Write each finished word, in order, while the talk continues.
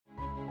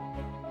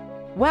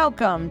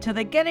Welcome to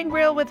the Getting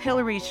Real with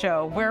Hilary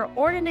show, where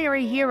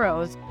ordinary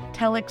heroes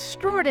tell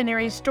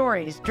extraordinary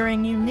stories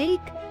during unique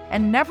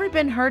and never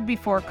been heard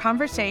before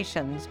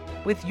conversations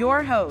with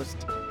your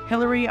host,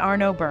 Hilary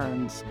Arno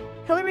Burns.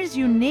 Hilary's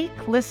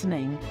unique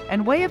listening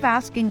and way of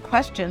asking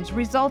questions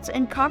results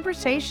in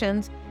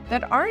conversations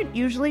that aren't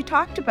usually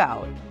talked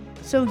about,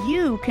 so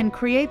you can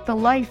create the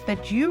life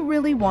that you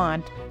really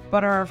want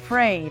but are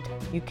afraid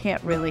you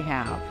can't really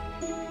have.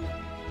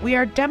 We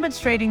are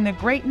demonstrating the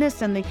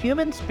greatness in the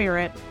human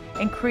spirit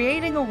and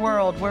creating a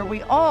world where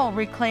we all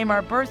reclaim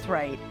our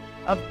birthright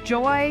of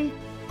joy,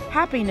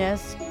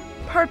 happiness,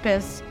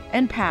 purpose,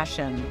 and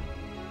passion.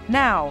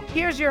 Now,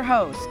 here's your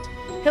host,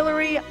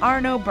 Hilary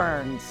Arno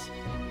Burns.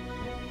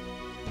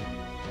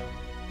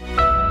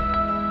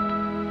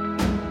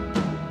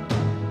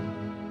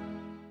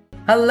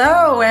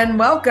 Hello and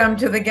welcome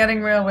to the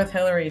Getting Real with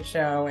Hilary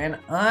show. And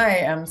I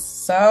am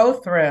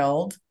so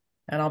thrilled,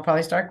 and I'll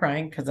probably start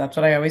crying because that's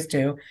what I always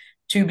do,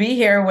 to be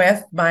here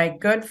with my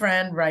good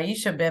friend,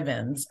 Rahisha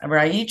Bivens.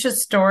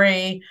 Rahisha's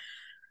story,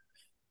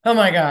 oh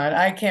my God,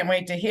 I can't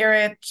wait to hear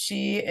it.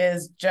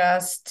 She's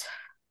just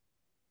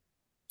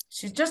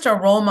a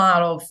role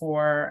model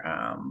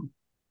for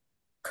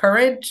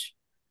courage,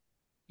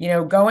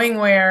 going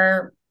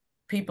where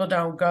people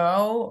don't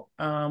go.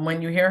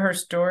 When you hear her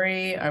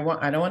story,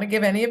 I don't want to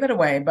give any of it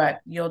away, but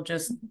you'll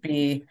just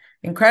be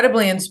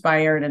incredibly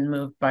inspired and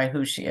moved by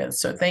who she is.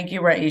 So thank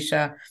you,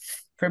 Rahisha,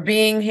 for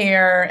being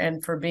here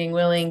and for being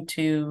willing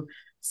to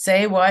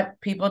say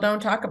what people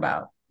don't talk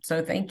about.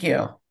 So thank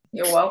you.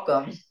 You're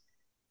welcome.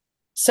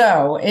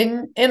 So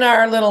in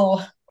our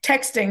little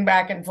texting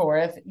back and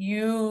forth,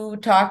 you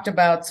talked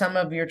about some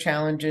of your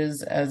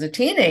challenges as a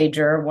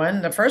teenager.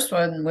 The first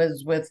one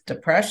was with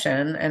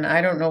depression, and I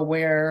don't know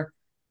where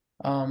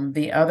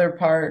the other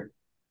part,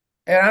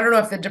 and I don't know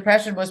if the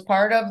depression was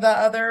part of the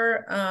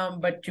other,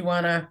 but you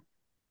want to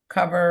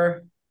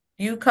cover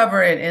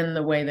it in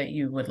the way that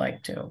you would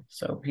like to,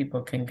 so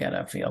people can get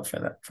a feel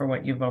for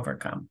what you've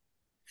overcome.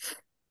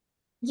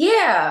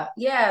 Yeah.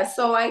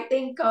 So I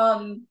think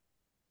from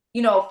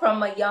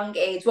a young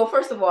age, well,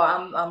 first of all,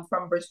 I'm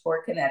from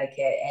Bridgeport,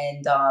 Connecticut,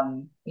 and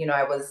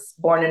I was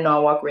born in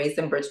Norwalk, raised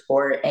in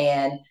Bridgeport,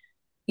 and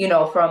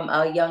from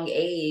a young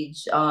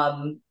age,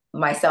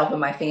 myself and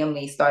my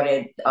family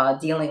started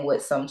dealing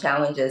with some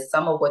challenges,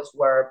 some of which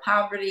were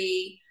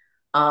poverty.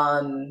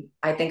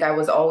 I think I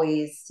was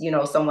always,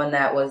 someone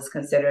that was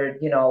considered,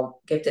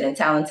 gifted and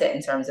talented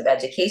in terms of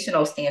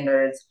educational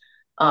standards.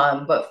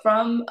 But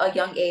from a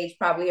young age,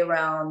 probably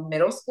around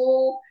middle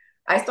school,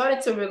 I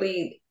started to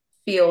really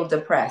feel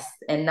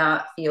depressed and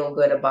not feel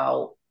good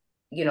about,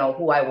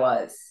 who I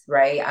was,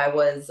 right? I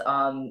was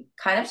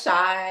kind of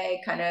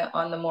shy, kind of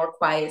on the more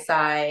quiet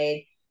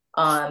side.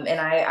 And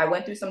I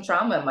went through some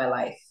trauma in my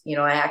life.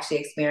 I actually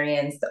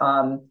experienced,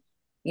 a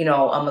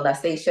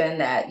molestation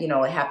that,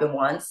 it happened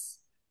once.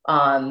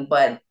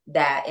 But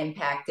that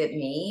impacted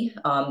me.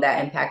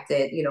 That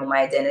impacted, my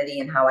identity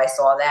and how I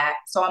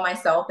saw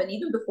myself. And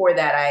even before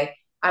that,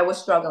 I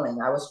was struggling.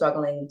 I was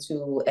struggling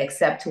to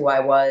accept who I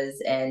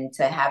was and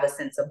to have a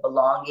sense of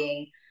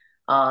belonging.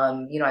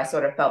 I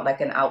sort of felt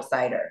like an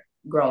outsider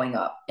growing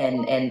up,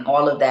 and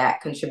all of that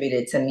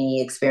contributed to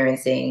me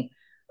experiencing,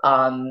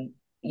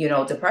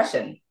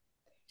 depression.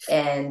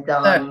 And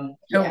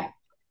So,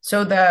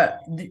 so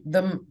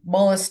the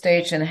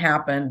molestation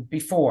happened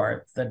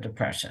before the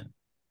depression.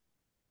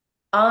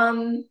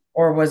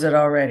 Or was it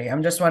already?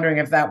 I'm just wondering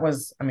if that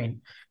was,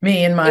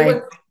 me and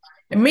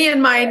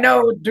my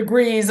no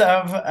degrees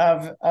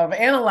of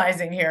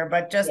analyzing here,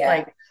 but just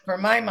like for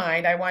my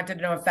mind, I wanted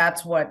to know if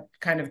that's what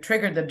kind of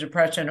triggered the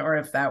depression, or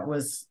if that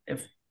was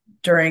if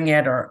during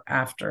it or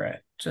after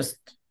it.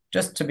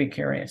 Just to be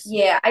curious.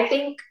 Yeah, I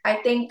think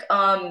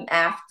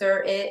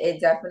after it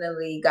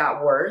definitely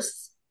got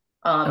worse.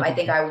 I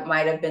think I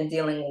might have been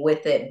dealing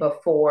with it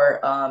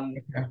before,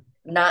 Okay.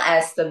 not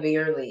as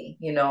severely,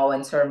 in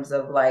terms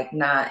of like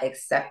not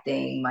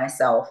accepting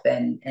myself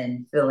and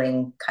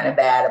feeling kind of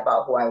bad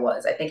about who I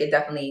was. I think it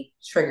definitely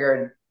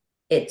triggered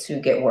it to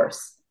get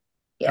worse.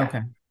 Yeah.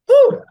 Okay.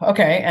 Whew,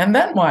 okay. And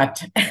then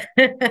what?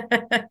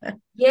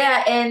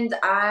 Yeah, and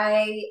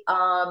I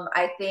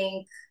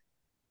think,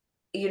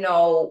 you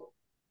know,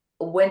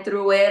 went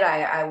through it.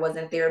 I was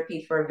in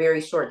therapy for a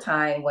very short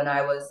time when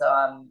I was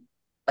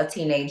a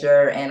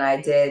teenager, and I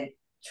did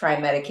try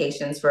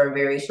medications for a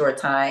very short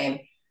time.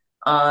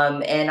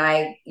 And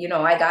I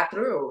got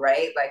through,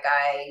 right? Like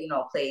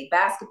played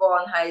basketball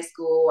in high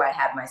school. I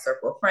had my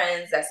circle of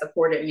friends that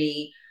supported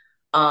me.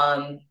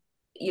 Um,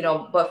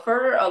 but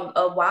for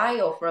a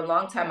while, for a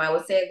long time, I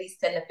would say at least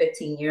 10 to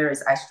 15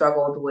 years, I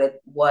struggled with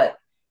what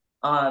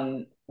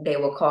they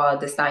will call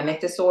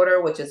dysthymic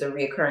disorder, which is a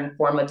recurring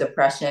form of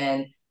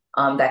depression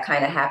that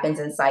kind of happens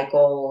in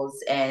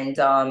cycles. And,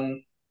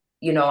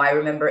 I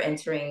remember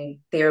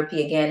entering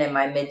therapy again in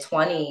my mid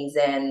 20s.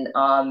 And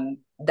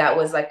that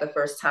was like the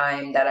first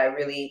time that I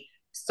really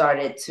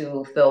started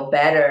to feel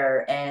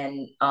better.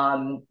 And,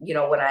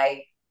 when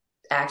I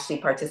actually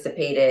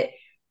participated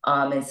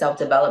and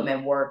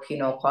self-development work,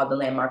 called the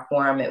Landmark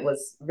Forum. It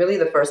was really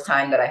the first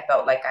time that I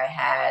felt like I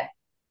had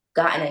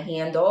gotten a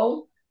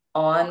handle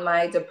on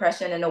my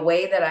depression in a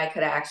way that I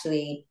could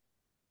actually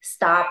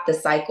stop the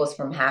cycles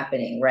from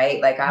happening,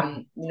 right? Like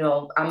I'm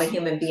a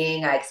human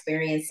being. I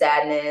experience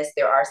sadness.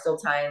 There are still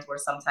times where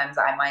sometimes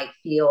I might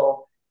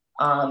feel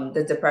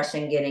the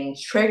depression getting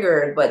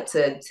triggered, but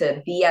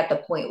to be at the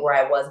point where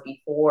I was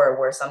before,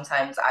 where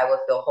sometimes I would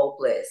feel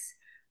hopeless,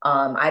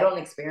 I don't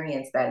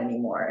experience that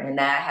anymore. And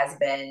that has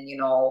been,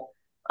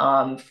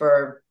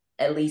 for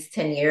at least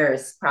 10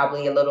 years,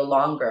 probably a little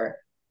longer.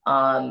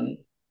 Um,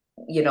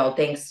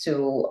 thanks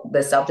to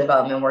the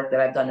self-development work that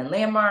I've done in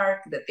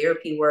Landmark, the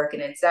therapy work,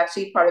 and it's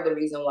actually part of the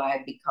reason why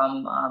I've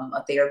become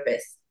a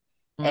therapist.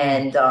 Mm.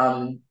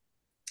 And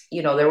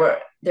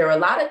there were a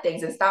lot of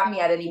things, and stop me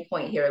at any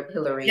point here, Yeah,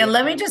 Hilary, if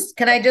let me you. just,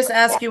 can I just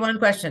ask you one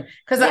question?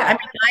 Because I Yeah.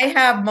 mean, I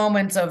have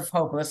moments of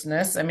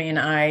hopelessness. I mean,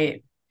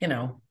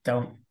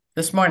 don't,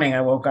 this morning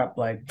I woke up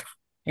like,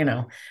 you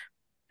know,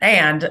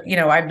 and,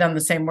 I've done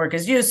the same work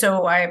as you.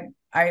 So I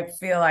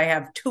feel I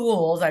have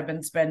tools. I've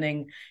been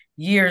spending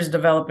years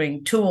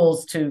developing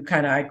tools to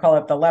kind of, I call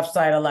it the left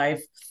side of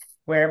life,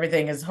 where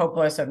everything is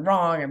hopeless and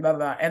wrong and blah,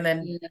 blah, and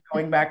then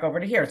going back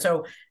over to here.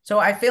 So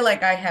I feel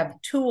like I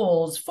have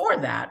tools for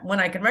that when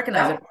I can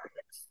recognize it.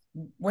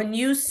 Yep. When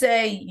you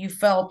say you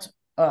felt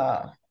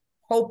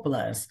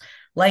hopeless,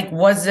 like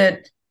was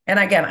it, and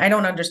again, I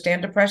don't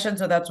understand depression,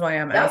 so that's why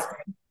I'm Yep.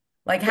 asking.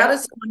 Like, how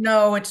does Yep. someone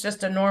know it's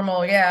just a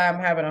normal, yeah,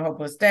 I'm having a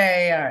hopeless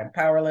day, I'm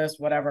powerless,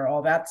 whatever,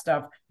 all that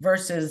stuff,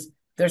 versus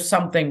there's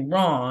something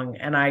wrong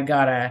and I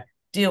gotta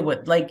deal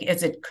with, like,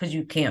 is it because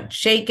you can't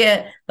shake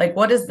it? Like,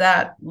 what does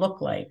that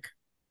look like?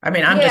 I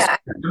mean, Yeah.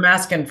 I'm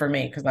asking for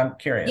me because I'm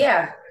curious.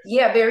 Yeah.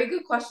 Yeah. Very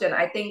good question.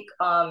 I think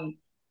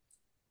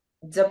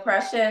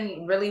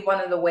depression, really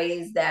one of the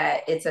ways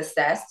that it's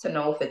assessed to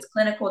know if it's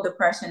clinical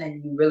depression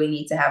and you really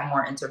need to have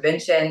more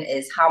intervention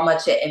is how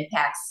much it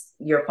impacts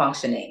your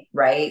functioning,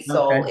 right?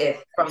 So Okay.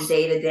 if from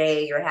day to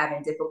day you're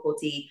having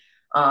difficulty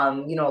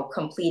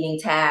completing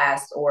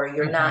tasks, or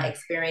you're not Okay.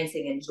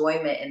 experiencing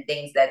enjoyment in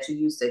things that you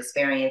used to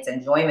experience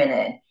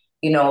enjoyment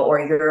in, or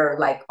you're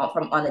like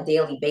from on a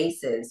daily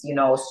basis,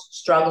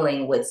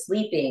 struggling with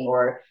sleeping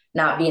or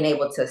not being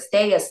able to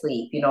stay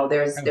asleep.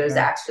 There's Okay.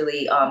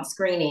 actually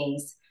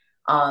screenings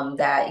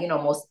that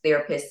most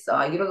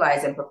therapists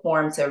utilize and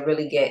perform to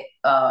really get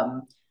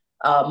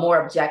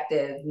more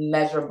objective,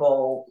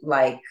 measurable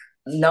like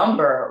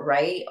number,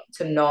 right?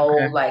 To know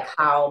Okay. like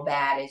how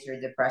bad is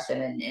your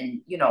depression,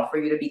 and for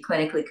you to be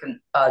clinically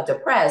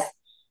depressed.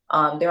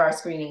 There are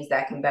screenings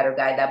that can better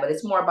guide that, but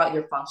it's more about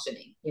your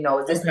functioning.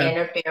 Is this Okay.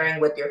 interfering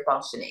with your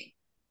functioning?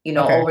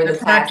 Okay. Over the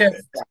past.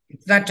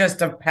 It's not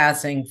just a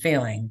passing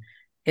feeling.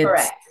 It's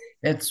Correct.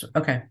 it's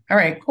okay. All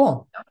right,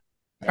 cool. All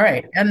Yeah.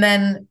 right. And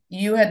then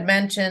you had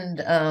mentioned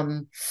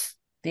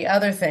the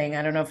other thing.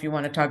 I don't know if you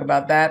want to talk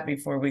about that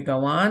before we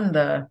go on.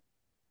 The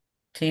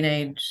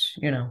teenage,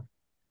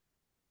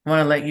 I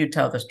want to let you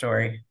tell the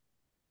story.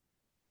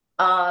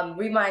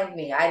 Remind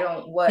me. I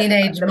don't what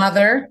Teenage the.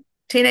 mother,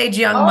 teenage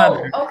young Oh,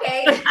 mother.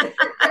 okay.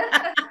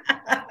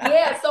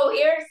 Yeah, so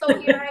here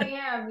I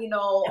am,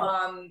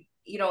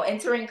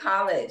 entering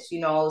college,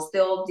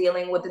 still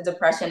dealing with the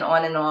depression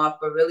on and off,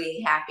 but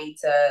really happy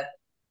to,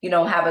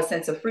 have a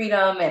sense of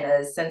freedom and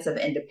a sense of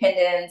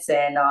independence.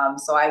 And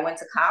so I went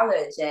to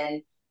college,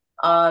 and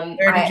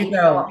Where did I, you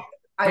go?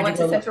 I Did you went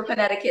to go? Central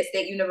Connecticut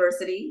State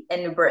University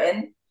in New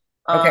Britain.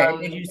 Okay.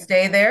 Did Um, you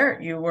stay there?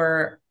 You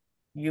were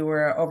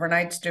an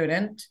overnight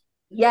student.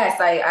 yes,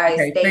 I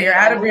Okay. So you're stayed.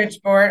 out of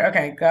Bridgeport.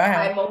 Okay. Go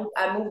ahead.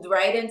 I moved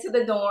right into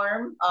the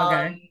dorm.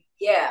 Okay.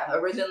 Yeah,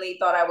 originally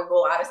thought I would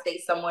go out of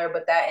state somewhere,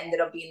 but that ended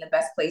up being the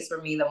best place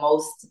for me, the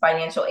most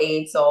financial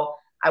aid. So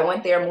I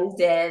went there,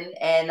 moved in,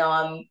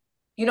 and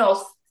you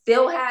know,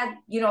 still had,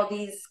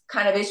 these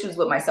kind of issues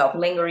with myself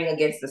lingering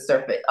against the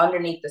surface,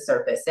 underneath the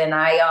surface. And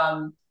I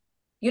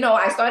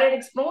started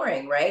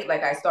exploring, right?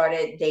 Like I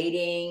started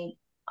dating,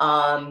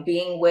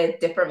 being with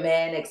different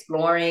men,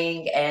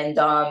 exploring, and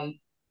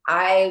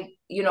I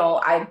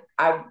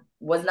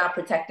was not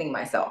protecting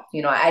myself.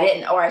 I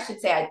didn't, or I should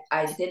say,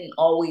 I didn't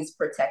always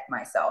protect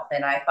myself,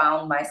 and I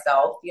found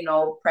myself,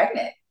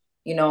 pregnant.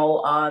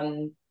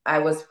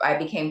 I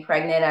became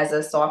pregnant as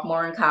a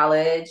sophomore in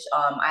college.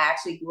 I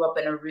actually grew up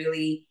in a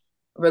really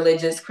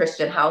religious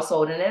Christian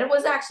household, and it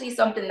was actually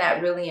something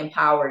that really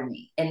empowered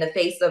me in the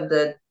face of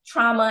the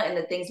trauma and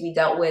the things we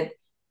dealt with.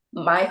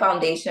 My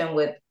foundation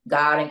with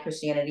God and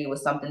Christianity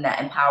was something that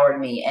empowered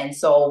me. And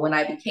so when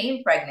I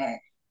became pregnant,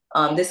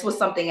 this was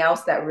something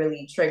else that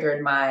really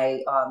triggered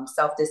my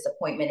self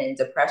disappointment and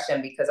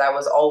depression, because that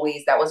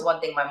was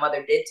one thing my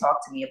mother did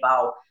talk to me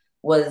about,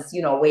 was,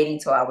 waiting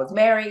till I was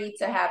married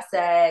to have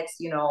sex,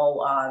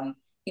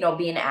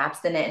 being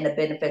abstinent and the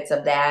benefits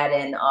of that.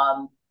 And,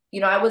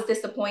 I was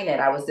disappointed.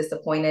 I was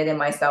disappointed in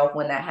myself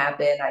when that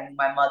happened. I knew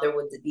my mother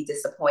would be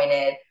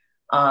disappointed.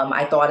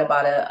 I thought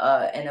about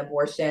an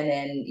abortion,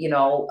 and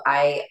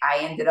I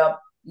ended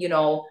up,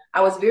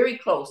 I was very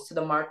close to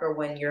the marker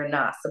when you're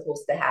not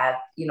supposed to have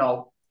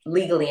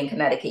legally in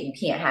Connecticut, you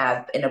can't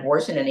have an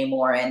abortion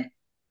anymore. And,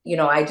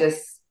 I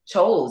just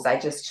chose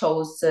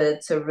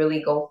to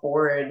really go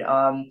forward,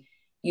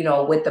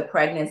 with the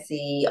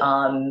pregnancy,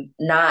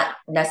 not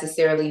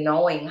necessarily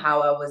knowing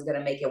how I was going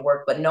to make it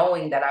work, but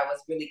knowing that I was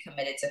really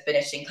committed to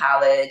finishing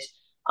college.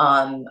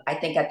 I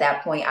think at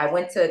that point I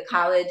went to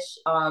college,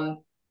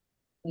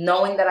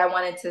 knowing that I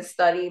wanted to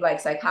study like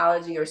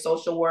psychology or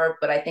social work.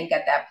 But I think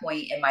at that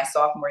point in my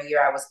sophomore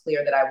year, I was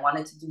clear that I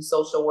wanted to do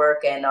social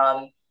work. And,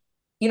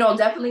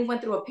 definitely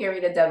went through a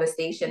period of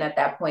devastation at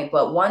that point.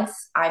 But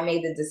once I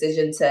made the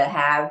decision to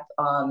have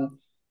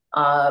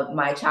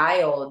my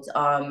child,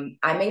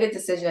 I made a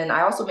decision.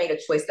 I also made a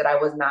choice that I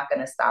was not going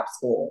to stop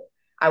school.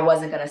 I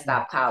wasn't going to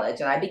stop college.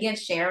 And I began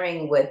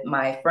sharing with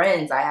my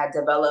friends. I had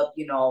developed,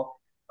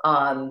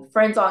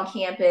 friends on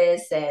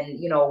campus. And,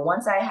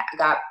 once I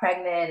got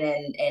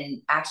pregnant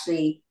and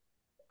actually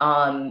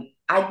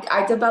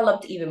I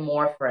developed even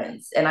more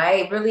friends, and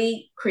I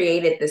really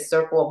created this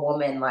circle of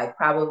women, like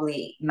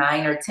probably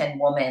 9 or 10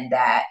 women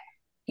that,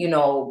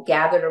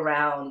 gathered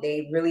around.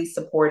 They really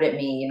supported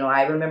me.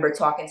 I remember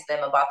talking to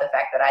them about the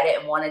fact that I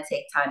didn't want to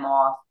take time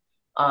off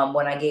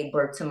when I gave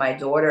birth to my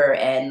daughter.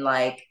 And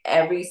like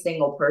every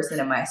single person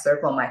in my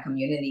circle, my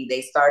community,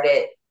 they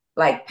started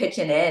like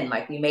pitching in.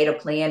 Like we made a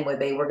plan where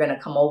they were going to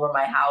come over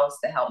my house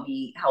to help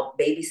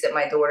babysit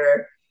my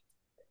daughter.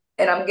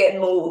 And I'm getting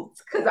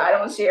moved because I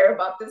don't share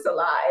about this a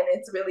lot, and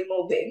it's really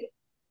moving.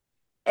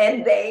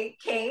 And they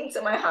came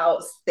to my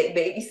house. They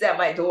babysat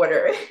my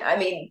daughter. I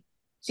mean,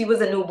 she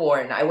was a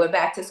newborn. I went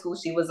back to school.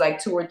 She was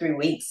like 2 or 3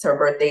 weeks. Her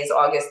birthday is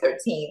August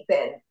 13th.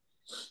 And,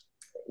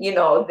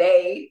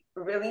 they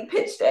really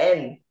pitched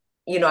in.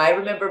 I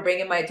remember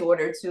bringing my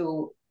daughter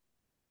to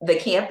the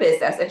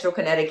campus at Central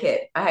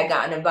Connecticut. I had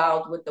gotten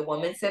involved with the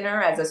Women's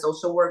Center as a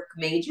social work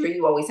major.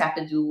 You always have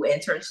to do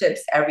internships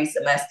every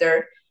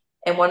semester.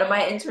 And one of my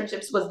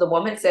internships was the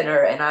Women's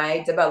Center. And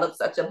I developed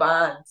such a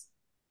bond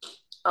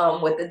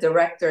with the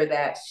director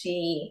that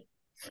she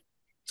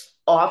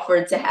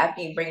offered to have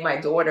me bring my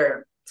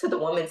daughter to the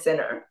Women's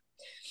Center.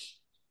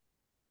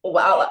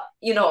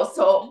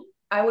 So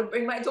I would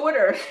bring my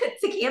daughter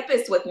to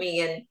campus with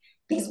me, and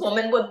these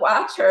women would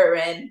watch her.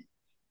 And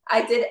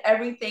I did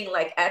everything.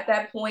 Like at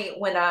that point,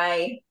 when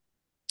I,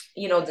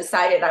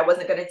 decided I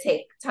wasn't going to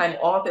take time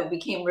off, it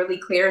became really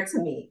clear to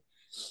me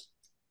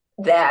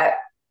that,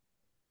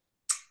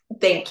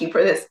 thank you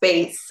for this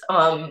space.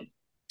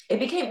 It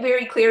became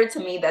very clear to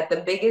me that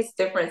the biggest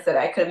difference that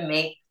I could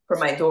make for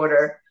my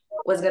daughter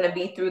was going to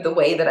be through the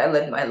way that I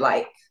lived my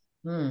life.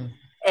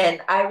 And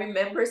I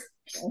remember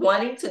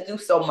wanting to do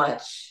so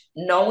much,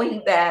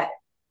 knowing that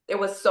there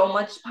was so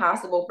much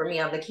possible for me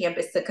on the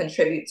campus to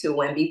contribute to.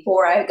 And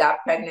before I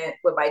got pregnant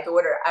with my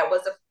daughter, I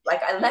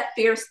let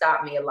fear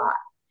stop me a lot.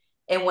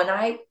 And when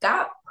I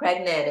got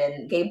pregnant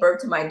and gave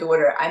birth to my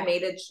daughter, I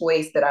made a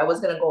choice that I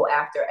was going to go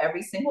after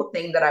every single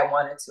thing that I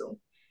wanted to,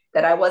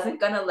 that I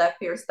wasn't going to let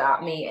fear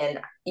stop me. And,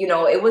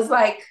 it was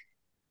like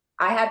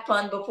I had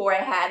fun before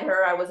I had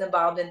her. I was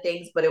involved in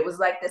things, but it was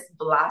like this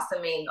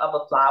blossoming of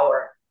a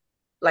flower.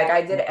 Like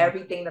I did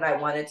everything that I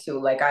wanted to.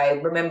 Like I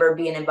remember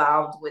being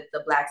involved with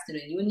the Black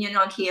Student Union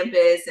on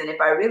campus. And if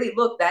I really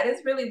look, that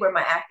is really where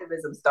my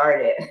activism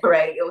started,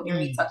 right? You'll hear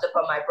me touch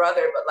upon my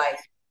brother, but like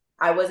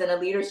I was in a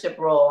leadership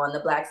role on the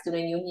Black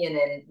Student Union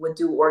and would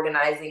do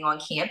organizing on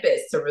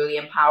campus to really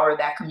empower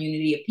that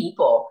community of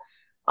people.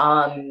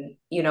 I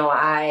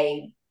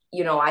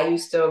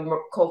used to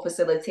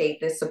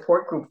co-facilitate this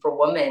support group for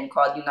women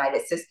called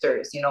United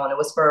Sisters, and it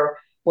was for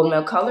women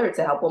of color,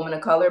 to help women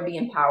of color be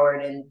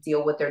empowered and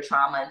deal with their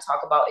trauma and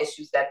talk about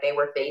issues that they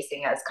were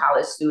facing as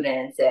college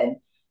students and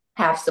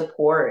have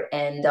support.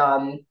 And,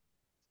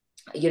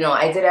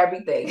 I did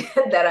everything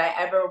that I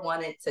ever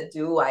wanted to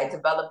do. I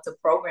developed a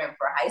program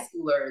for high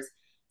schoolers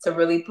to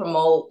really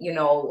promote,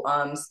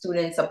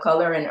 students of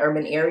color in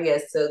urban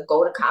areas to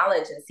go to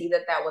college and see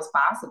that that was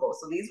possible.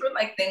 So these were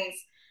like things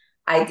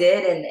I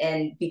did.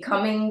 And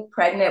becoming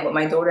pregnant with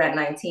my daughter at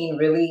 19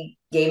 really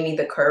gave me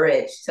the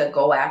courage to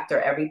go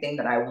after everything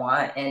that I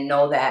want and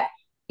know that,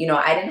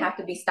 I didn't have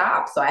to be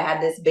stopped. So I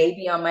had this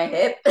baby on my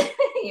hip,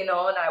 and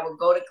I would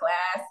go to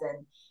class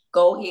and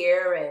go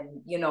here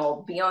and,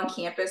 be on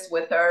campus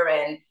with her.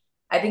 And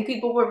I think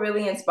people were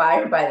really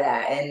inspired by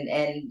that. And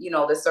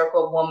the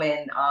Circle of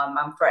Women,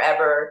 I'm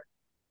forever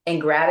in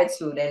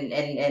gratitude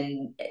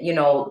and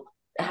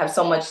have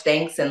so much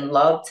thanks and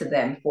love to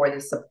them for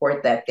the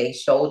support that they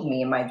showed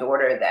me and my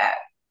daughter, that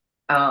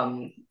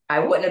I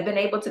wouldn't have been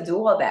able to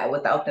do all that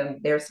without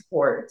their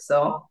support.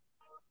 So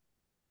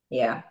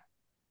yeah.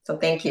 So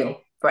thank you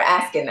for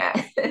asking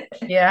that.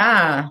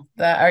 Yeah.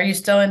 Are you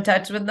still in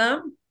touch with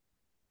them?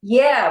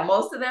 Yeah,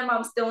 most of them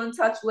I'm still in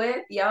touch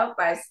with. Yep,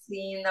 I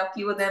seen a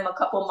few of them a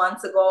couple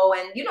months ago,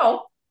 and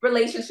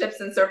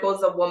relationships and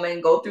circles of women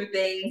go through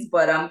things,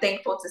 but I'm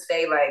thankful to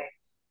say, like,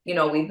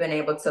 we've been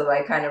able to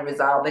like kind of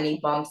resolve any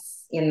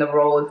bumps in the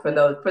road for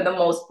the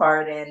most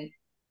part. And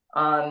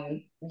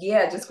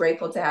yeah, just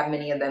grateful to have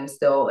many of them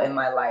still in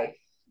my life.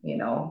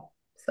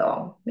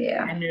 So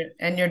yeah.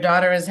 And your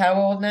daughter is how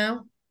old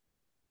now?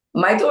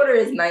 My daughter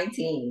is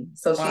 19,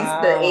 so she's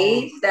the Wow.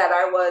 age that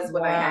I was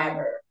when I had Wow.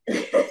 her.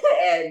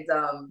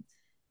 And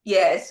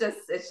yeah, it's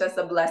just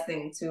a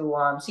blessing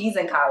to she's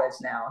in college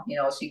now.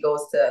 She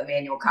goes to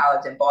Emmanuel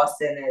College in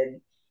Boston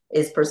and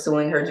is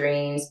pursuing her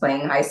dreams,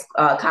 playing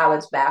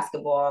college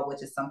basketball,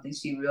 which is something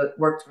she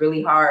worked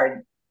really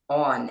hard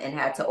on and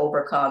had to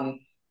overcome,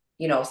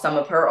 some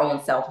of her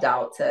own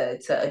self-doubt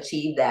to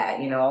achieve that,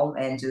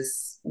 and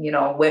just,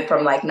 went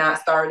from like not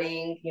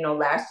starting,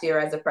 last year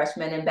as a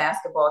freshman in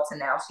basketball to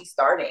now she's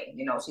starting,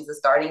 she's a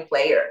starting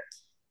player.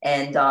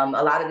 And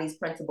a lot of these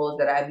principles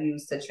that I've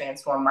used to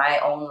transform my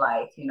own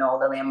life,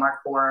 the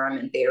Landmark Forum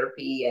and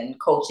therapy and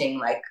coaching,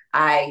 like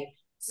I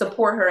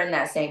support her in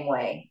that same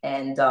way.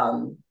 And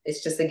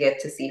it's just a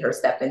gift to see her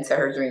step into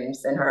her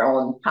dreams and her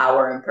own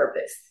power and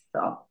purpose.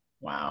 So,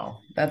 Wow.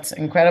 That's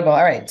incredible.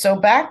 All right. So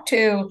back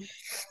to,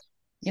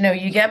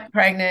 you get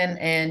pregnant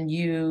and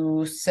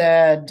you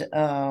said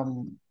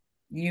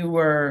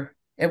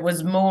it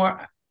was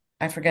more,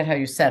 I forget how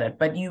you said it,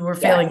 but you were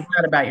feeling yes.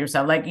 good about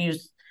yourself, like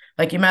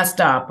you messed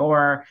up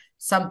or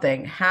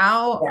something.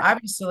 How, Yeah.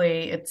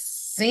 obviously, it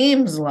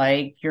seems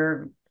like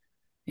the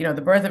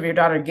birth of your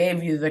daughter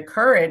gave you the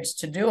courage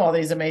to do all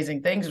these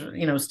amazing things,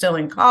 still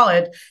in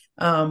college.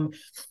 Um,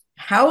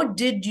 how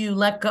did you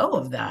let go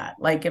of that?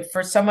 Like if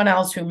for someone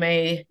else who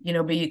may, be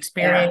Yeah.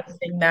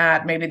 experiencing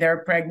that, maybe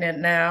they're pregnant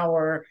now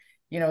or,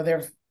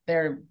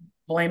 they're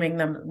blaming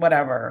them,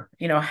 whatever,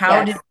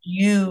 how did Yes.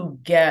 you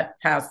get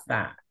past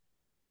that?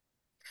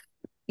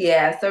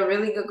 Yeah. It's a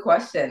really good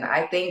question.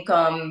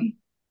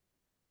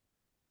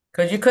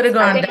 Because you could have I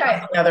gone think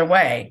down the other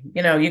way.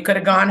 You could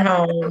have gone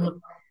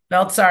home,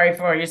 felt sorry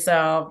for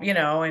yourself,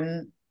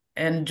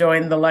 and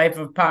joined the life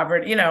of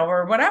poverty,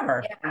 or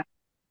whatever. yeah,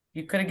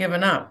 You could have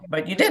given up,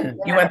 but you didn't.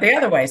 You yeah, went the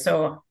other way.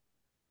 So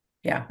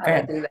yeah, go how to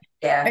ahead. do that.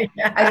 Yeah. I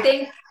Yeah.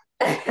 think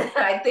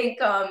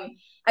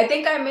I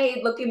think I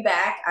made looking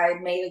back, I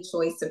made a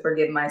choice to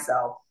forgive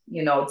myself,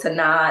 to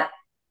not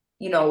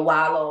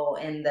wallow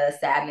in the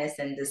sadness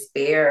and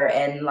despair.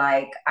 And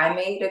like, I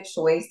made a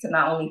choice to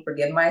not only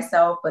forgive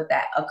myself, but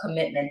that a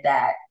commitment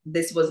that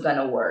this was going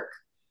to work,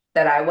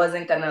 that I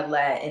wasn't going to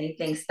let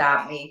anything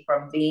stop me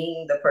from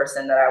being the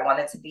person that I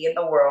wanted to be in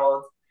the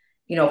world,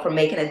 from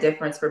making a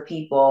difference for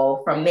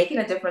people, from making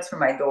a difference for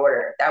my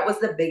daughter. That was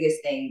the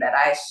biggest thing, that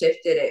I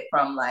shifted it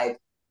from like,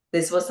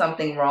 this was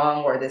something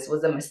wrong or this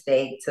was a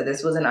mistake to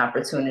this was an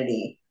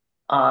opportunity,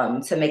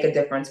 to make a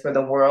difference for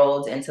the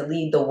world and to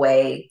lead the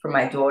way for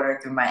my daughter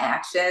through my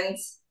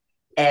actions.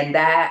 And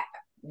that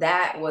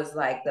was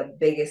like the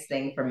biggest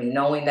thing for me,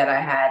 knowing that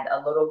I had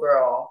a little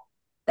girl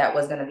that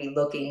was going to be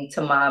looking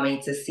to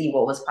mommy to see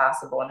what was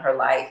possible in her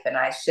life. And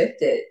I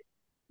shifted,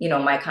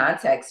 my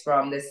context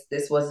from this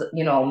was,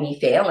 me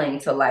failing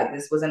to like,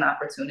 this was an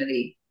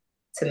opportunity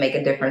to make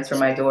a difference for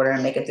my daughter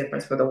and make a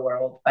difference for the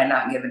world by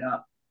not giving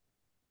up.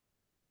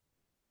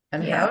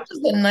 And how Yeah. does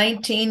the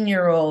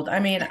 19-year-old, I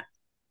mean,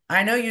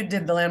 I know you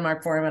did the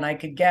landmark for him and I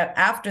could get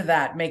after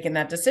that making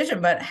that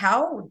decision, but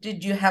how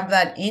did you have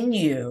that in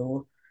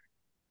you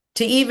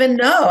to even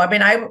know? I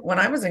mean, when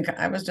I was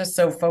I was just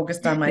so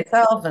focused on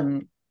myself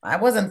and I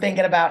wasn't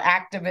thinking about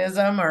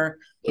activism or,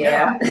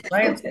 Yeah.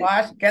 playing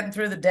squash, getting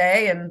through the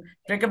day and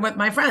drinking with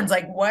my friends.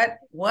 Like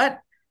what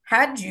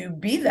had you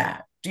be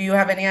that? Do you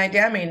have any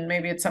idea? I mean,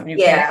 maybe it's something you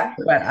can't, Yeah.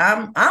 but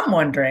I'm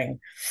wondering,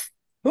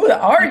 who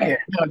are you?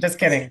 No, just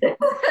kidding.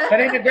 But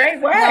in a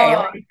great way,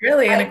 No, like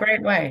really in a I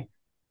great way.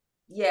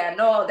 yeah,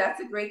 no, that's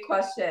a great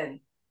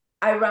question.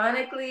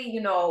 Ironically,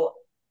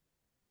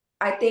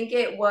 I think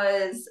it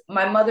was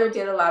my mother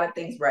did a lot of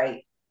things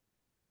right.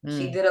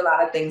 She Mm. did a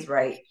lot of things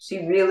right.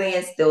 She really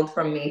instilled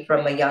from me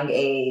from a young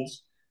age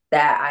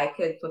that I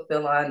could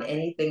fulfill on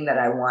anything that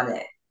I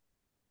wanted.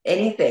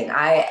 Anything.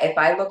 If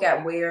I look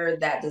at where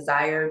that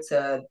desire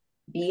to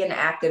be an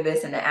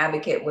activist and an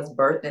advocate was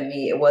birthed in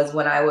me, it was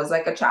when I was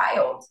like a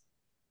child.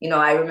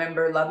 I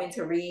remember loving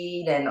to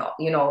read and,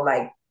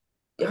 like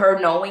her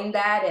knowing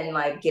that and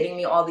like getting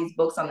me all these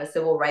books on the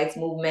civil rights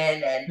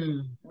movement and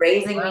Mm.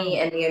 raising me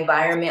Wow. in the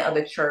environment of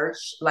the church.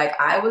 Like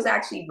I was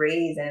actually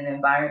raised in an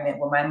environment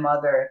where my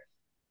mother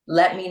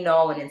let me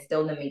know and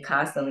instilled in me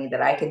constantly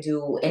that I could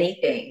do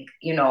anything,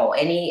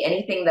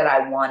 anything that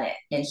I wanted.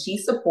 And she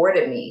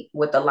supported me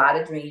with a lot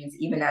of dreams,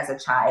 even as a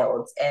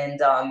child.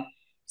 And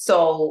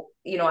so,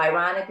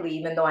 ironically,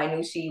 even though I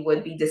knew she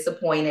would be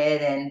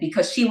disappointed, and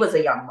because she was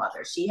a young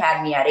mother, she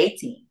had me at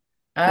 18.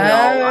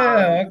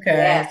 Oh, okay.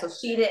 Yeah, so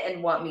she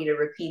didn't want me to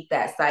repeat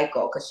that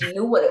cycle because she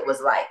knew what it was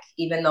like,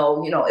 even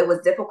though, it was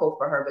difficult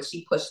for her, but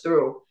she pushed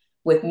through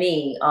with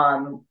me.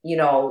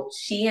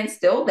 She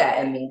instilled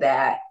that in me,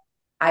 that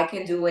I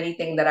can do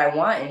anything that I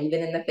want. And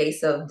even in the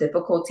face of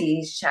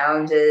difficulties,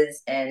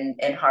 challenges, and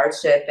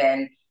hardship,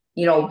 and,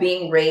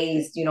 being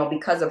raised,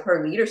 because of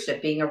her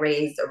leadership, being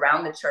raised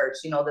around the church,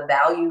 the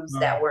values Oh,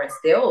 that were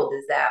instilled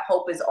is that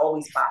hope is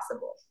always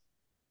possible.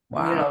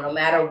 wow. No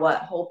matter what,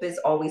 hope is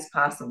always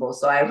possible.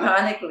 So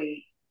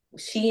ironically,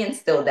 she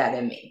instilled that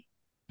in me,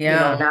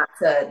 Yeah.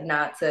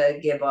 not to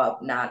give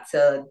up, not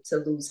to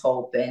lose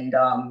hope. And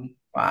I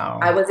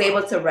Wow. was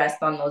able to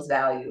rest on those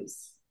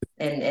values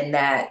in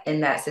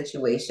that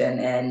situation.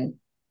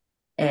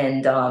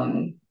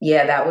 And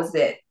yeah, that was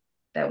it.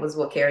 That was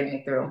what carried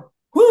me through.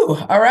 Whew.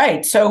 All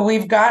right. So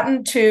we've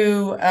gotten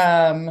to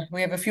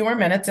we have a few more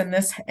minutes in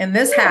this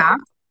Yeah. half.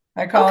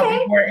 I call it Okay.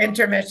 before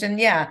intermission.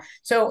 Yeah.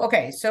 So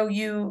okay, so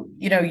you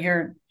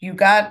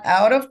got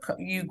out of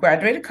you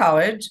graduated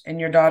college and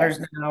your daughter's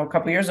Yes. now a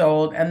couple years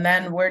old. And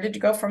then where did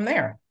you go from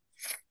there?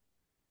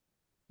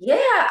 Yeah,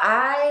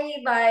 I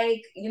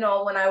like,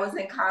 when I was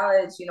in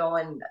college,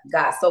 and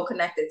got so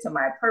connected to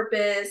my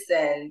purpose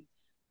and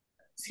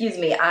excuse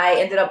me, I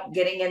ended up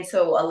getting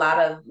into a lot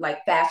of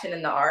like fashion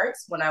and the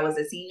arts when I was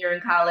a senior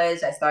in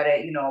college. I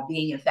started,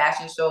 being in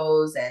fashion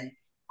shows, and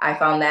I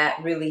found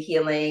that really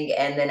healing.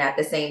 And then at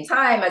the same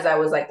time, as I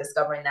was like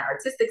discovering that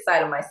artistic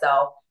side of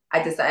myself,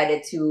 I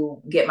decided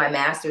to get my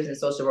master's in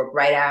social work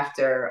right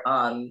after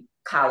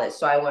college.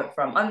 So I went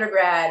from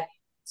undergrad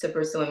to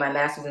pursuing my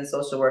master's in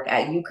social work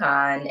at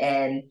UConn.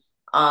 And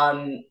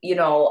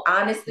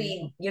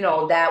honestly,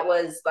 that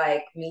was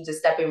like me just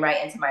stepping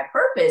right into my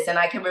purpose. And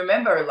I can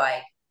remember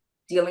like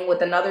dealing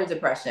with another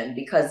depression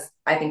because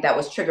I think that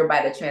was triggered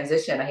by the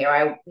transition. Here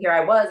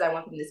I was. I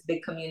went from this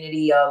big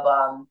community of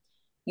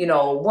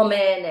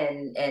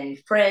women and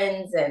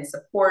friends and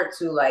support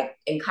to like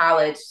in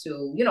college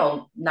to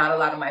not a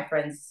lot of my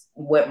friends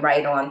went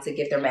right on to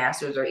get their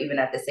masters or even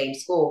at the same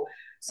school.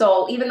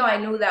 So even though I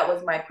knew that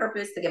was my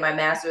purpose to get my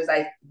master's,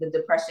 the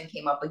depression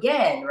came up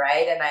again,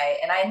 right? And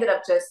I ended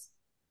up just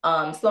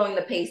slowing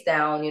the pace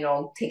down,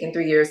 taking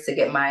 3 years to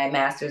get my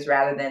master's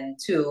rather than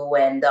two.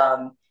 And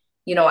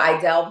I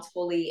delved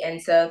fully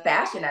into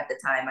fashion at the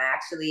time. I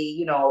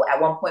actually,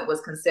 at one point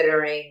was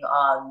considering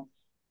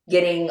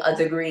getting a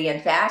degree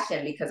in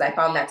fashion because I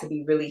found that to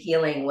be really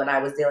healing when I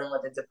was dealing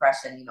with the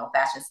depression,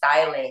 fashion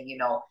styling,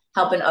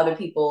 helping other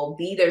people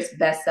be their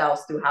best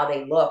selves through how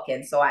they look.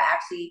 And so I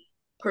actually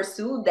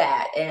pursued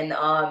that and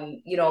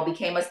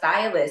became a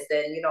stylist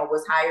and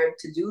was hired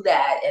to do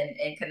that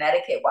in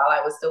Connecticut while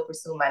I was still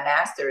pursuing my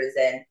master's,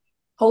 and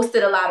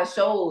hosted a lot of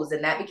shows,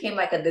 and that became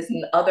like this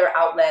other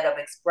outlet of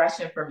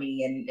expression for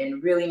me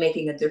and really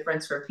making a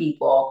difference for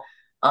people.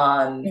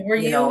 Were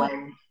you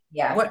And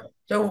yeah. what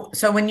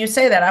so when you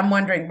say that, I'm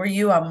wondering, were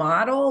you a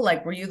model?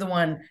 Like were you the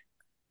one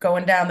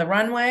going down the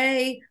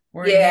runway?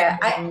 Were you Yeah,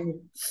 like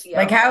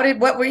yeah.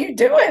 what were you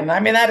doing? I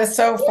mean, that is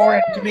so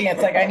foreign to me.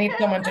 It's like I need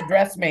someone to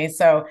dress me.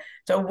 So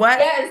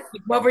Yes,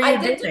 what were I you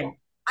did do doing?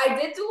 I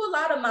did do a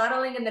lot of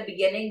modeling in the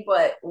beginning,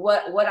 but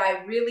what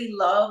I really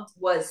loved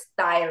was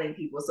styling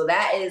people. So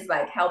that is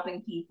like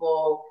helping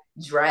people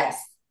dress,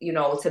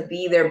 to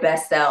be their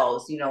best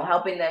selves,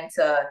 helping them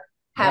to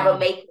have a Wow.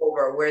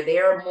 makeover where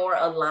they're more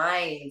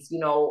aligned,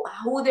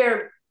 who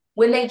they're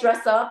when they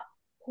dress up,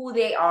 who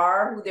they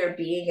are, who they're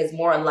being is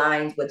more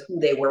aligned with who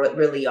they were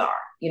really are,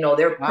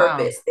 their Wow.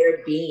 purpose, their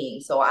being.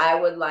 So I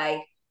would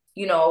like,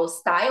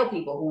 style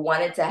people who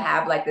wanted to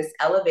have like this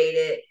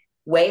elevated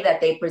way that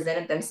they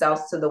presented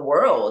themselves to the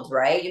world,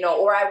 right?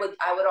 Or I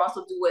would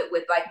also do it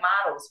with like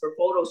models for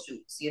photo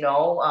shoots.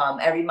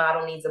 Every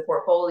model needs a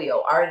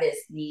portfolio.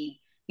 Artists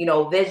need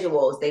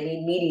visuals. They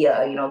need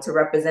media, to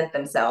represent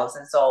themselves.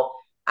 And so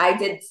I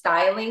did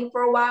styling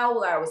for a while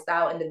where I would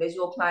style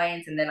individual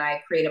clients, and then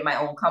I created my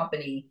own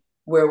company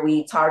where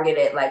we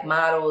targeted like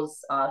models,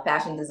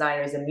 fashion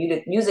designers, and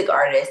music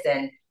artists.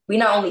 And we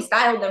not only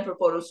styled them for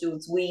photo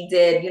shoots, we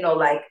did,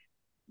 like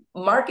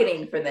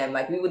marketing for them.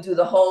 Like we would do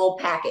the whole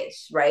package,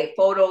 right?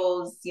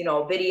 Photos,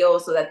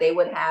 videos, so that they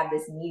would have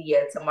this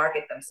media to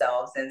market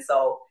themselves. And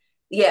so,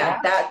 yeah,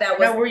 Gosh. that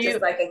was Now, were just you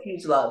like a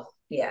huge love.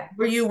 Yeah.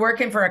 were you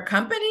working for a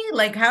company?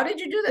 Like, how did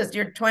you do this?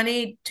 You're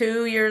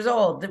 22 years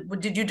old.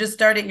 Did you just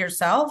start it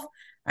yourself?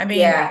 I mean,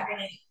 Yeah.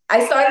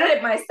 I started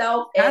it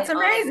myself, that's and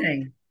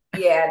amazing.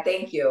 yeah,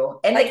 thank you.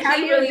 And Like, the how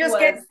do key you really just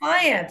get was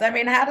clients? I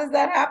mean, how does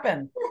that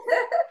happen?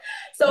 You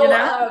so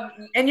know?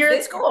 And you're at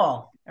this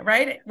school,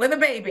 right? With a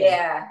baby.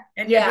 yeah.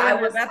 And you're Yeah, doing I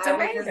that. was That's I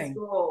was in amazing.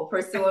 school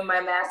pursuing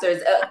my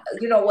master's.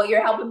 What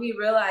you're helping me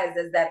realize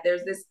is that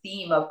there's this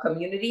theme of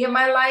community in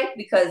my life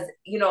because,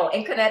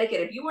 in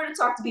Connecticut, if you were to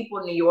talk to people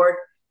in New York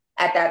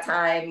at that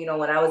time,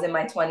 when I was in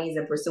my 20s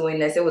and pursuing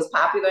this, it was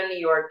popular in New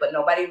York, but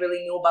nobody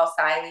really knew about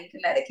styling in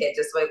Connecticut.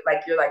 Just like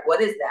you're like,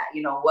 what is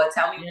that? What?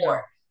 Tell me Yeah.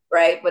 more,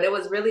 right? But it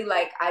was really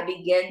like I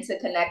began to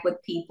connect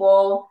with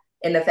people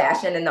in the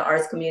fashion and the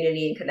arts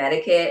community in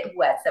Connecticut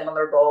who had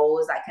similar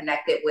goals. I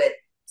connected with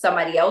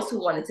somebody else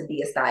who wanted to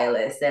be a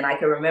stylist. And I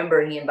can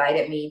remember he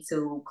invited me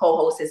to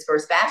co-host his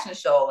first fashion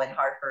show in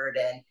Hartford.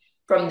 And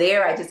from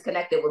there, I just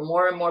connected with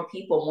more and more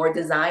people, more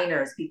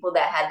designers, people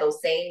that had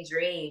those same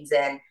dreams.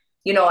 And,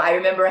 I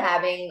remember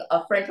having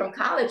a friend from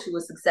college who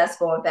was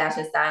successful in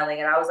fashion styling.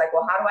 And I was like,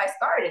 well, how do I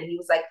start? And he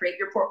was like, create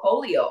your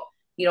portfolio,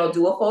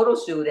 do a photo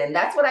shoot. And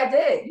that's what I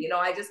did.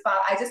 I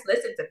just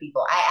listened to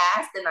people. I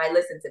asked and I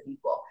listened to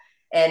people.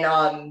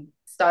 And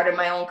started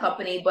my own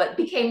company, but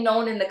became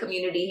known in the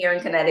community here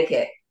in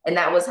Connecticut. And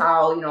that was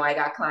how, I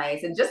got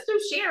clients, and just through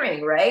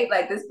sharing, right?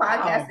 Like this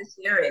podcast Wow. is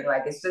sharing,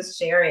 like it's just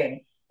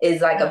sharing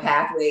is like a Yeah.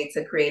 pathway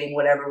to creating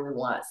whatever we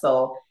want.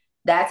 So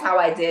that's how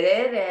I did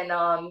it. And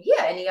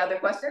yeah, any other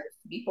questions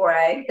before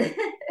I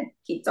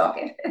keep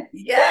talking.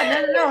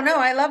 Yeah, no.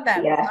 I love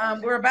that. Yeah.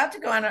 We're about to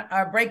go on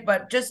a break,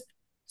 but just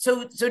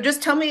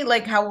tell me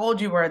like how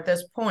old you were at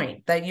this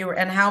point that you were,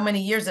 and how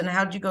many years, and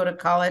how'd you go to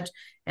college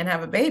and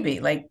have a baby?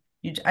 Like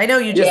I know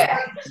you just, Yeah.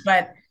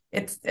 but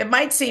it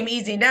might seem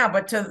easy now,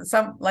 but to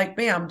some like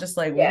me, I'm just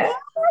like, Yeah.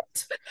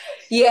 what?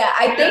 Yeah.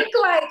 I think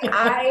like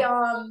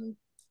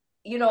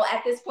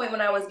at this point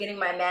when I was getting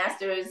my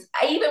master's,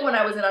 even when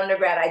I was an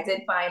undergrad, I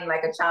did find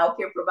like a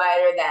childcare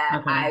provider that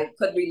Okay. I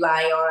could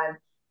rely on.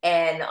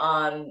 And,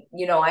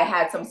 I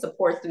had some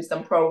support through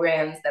some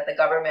programs that the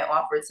government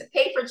offered to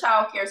pay for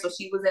childcare. So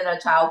she was in a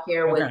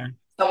childcare with Okay.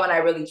 someone I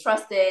really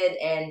trusted.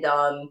 And,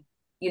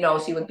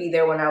 she would be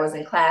there when I was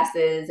in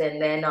classes.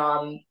 And then,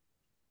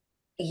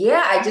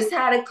 yeah, I just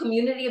had a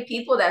community of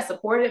people that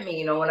supported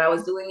me, when I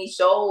was doing these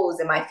shows,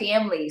 and my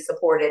family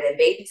supported and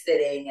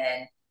babysitting.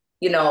 And,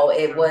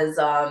 it was,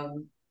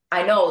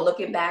 I know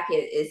looking back,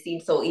 it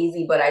seems so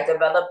easy, but I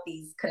developed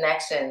these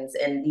connections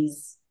and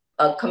these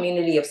a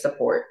community of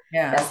support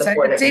Yeah. that So it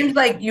supported seems me.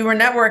 like you were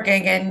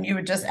networking and you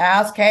would just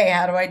ask, hey,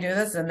 how do I do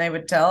this? And they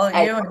would tell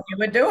you and you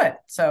would do it.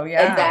 So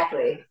yeah.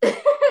 Exactly.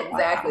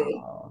 Exactly.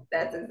 Wow.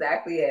 That's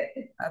exactly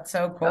it. That's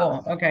so So,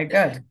 cool. Okay,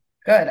 good.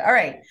 Good. All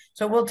right.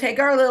 So we'll take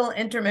our little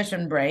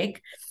intermission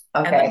break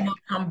and then okay. we'll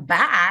come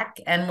back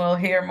and we'll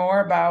hear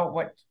more about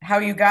how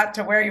you got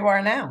to where you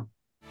are now.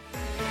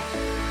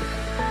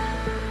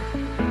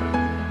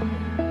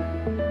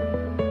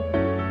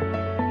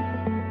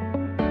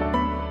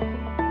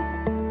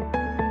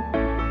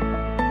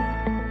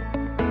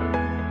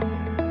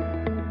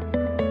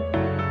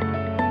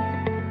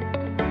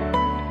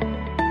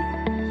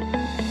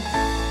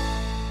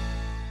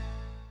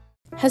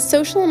 Has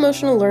social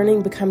emotional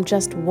learning become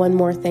just one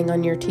more thing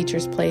on your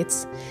teachers'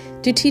 plates?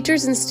 Do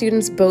teachers and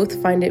students both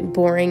find it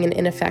boring and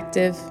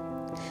ineffective?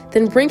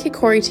 Then bring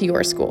Kikori to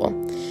your school.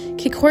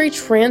 Kikori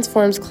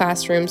transforms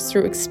classrooms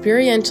through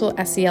experiential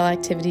SEL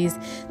activities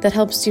that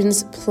help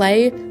students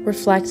play,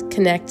 reflect,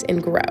 connect,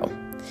 and grow.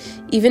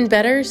 Even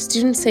better,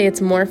 students say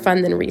it's more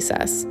fun than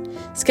recess.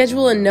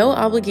 Schedule a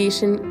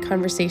no-obligation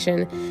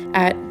conversation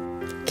at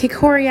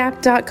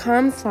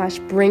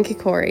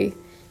kikoriapp.com/bringkikori.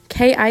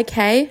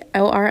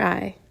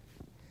 Kikori.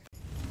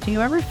 Do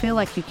you ever feel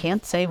like you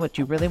can't say what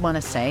you really want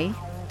to say?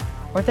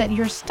 Or that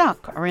you're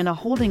stuck or in a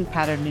holding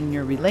pattern in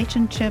your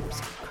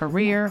relationships,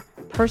 career,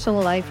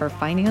 personal life, or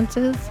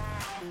finances?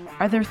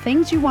 Are there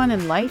things you want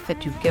in life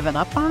that you've given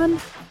up on?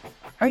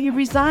 Are you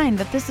resigned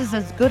that this is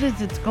as good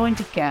as it's going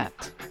to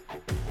get?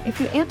 If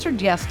you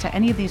answered yes to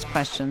any of these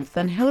questions,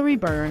 then Hilary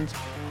Bivens,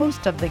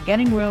 host of the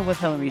Getting Real with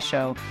Hilary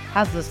show,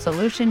 has the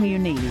solution you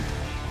need.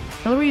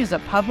 Hilary is a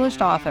published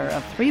author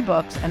of 3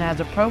 books and has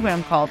a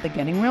program called the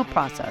Getting Real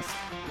process.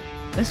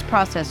 This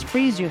process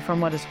frees you from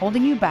what is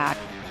holding you back,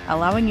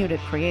 allowing you to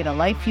create a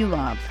life you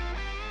love.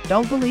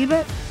 Don't believe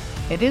it?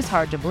 It is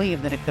hard to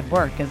believe that it could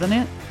work, isn't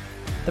it?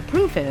 The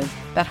proof is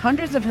that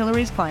hundreds of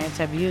Hilary's clients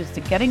have used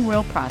the Getting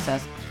Real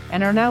process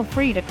and are now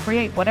free to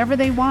create whatever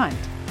they want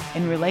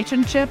in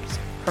relationships,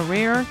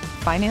 career,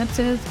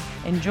 finances,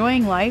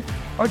 enjoying life,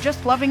 or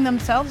just loving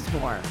themselves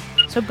more.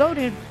 So go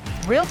to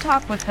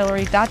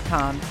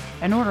realtalkwithhilary.com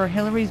and order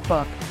Hilary's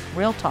book,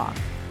 Real Talk,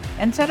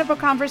 and set up a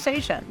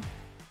conversation.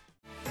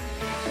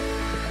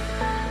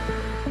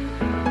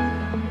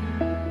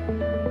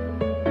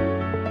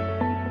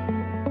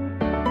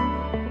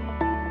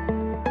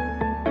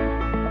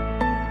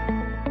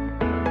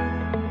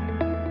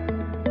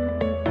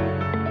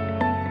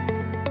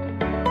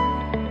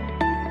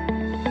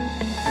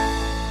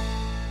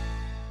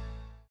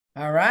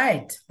 All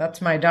right.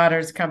 That's my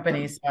daughter's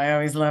company, so I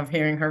always love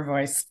hearing her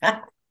voice.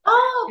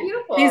 Oh, She's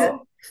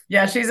beautiful.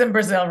 she's in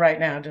Brazil right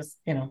now, just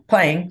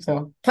playing.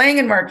 So playing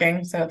and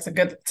working. So it's a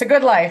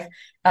good life.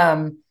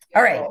 All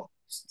right. Beautiful.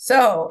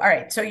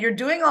 So you're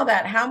doing all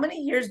that. How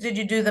many years did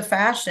you do the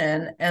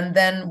fashion? And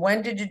then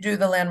when did you do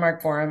the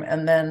Landmark Forum?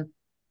 And then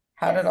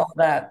how did Yes. all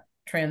that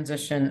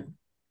transition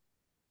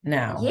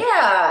now?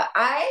 Yeah,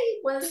 I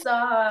was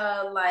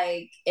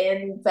like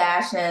in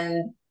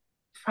fashion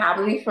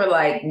probably for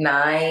like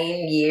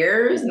 9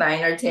 years,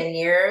 9 or 10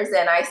 years,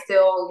 and I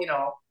still,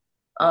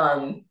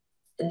 um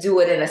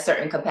do it in a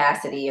certain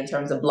capacity in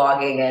terms of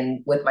blogging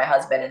and with my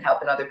husband and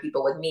helping other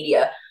people with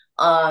media.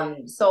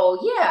 So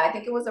yeah, I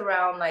think it was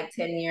around like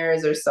 10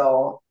 years or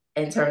so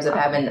in terms of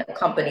having a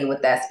company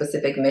with that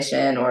specific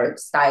mission or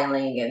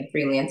styling and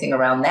freelancing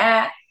around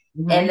that.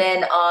 And Mhm.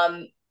 then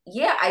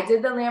yeah, I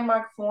did the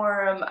Landmark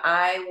Forum.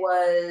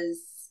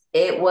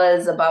 It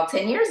was about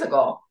 10 years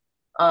ago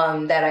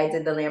that I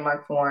did the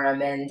Landmark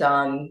Forum. And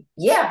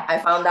yeah, I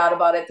found out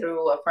about it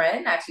through a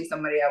friend, actually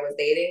somebody I was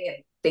dating,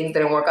 and things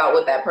didn't work out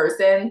with that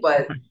person,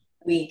 but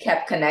we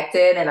kept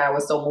connected. And I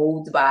was so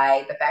moved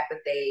by the fact that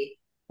they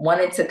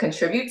wanted to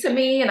contribute to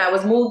me. And I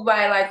was moved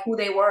by like who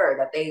they were,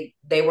 that they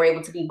were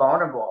able to be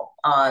vulnerable.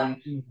 And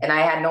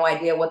I had no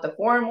idea what the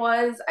forum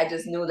was. I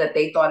just knew that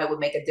they thought it would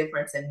make a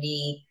difference in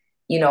me,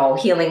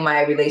 healing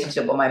my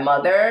relationship with my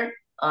mother,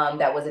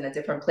 that was in a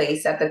different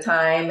place at the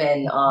time.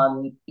 And,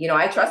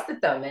 I trusted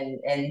them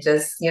and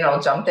just,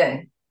 jumped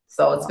in.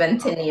 So it's been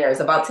 10 years,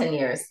 about 10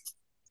 years.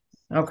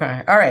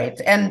 Okay. All right.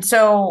 And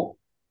so, all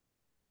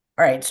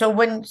right. So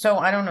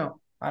I don't know.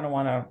 I don't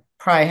want to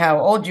pry how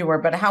old you were,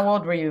 but how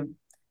old were you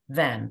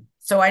then?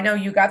 So I know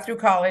you got through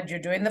college, you're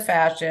doing the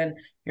fashion,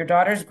 your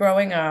daughter's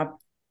growing up.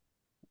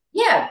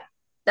 Yeah,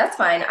 that's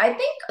fine. I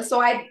think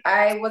so.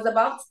 I was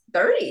about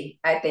 30,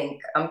 I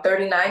think. I'm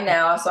 39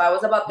 now. So I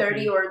was about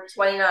 30 Okay. or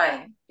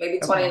 29, maybe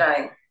Okay.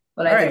 29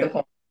 when All I did the right.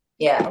 poem.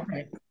 Yeah.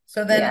 Okay.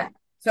 So Yeah. then,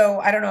 so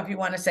I don't know if you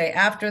want to say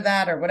after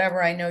that or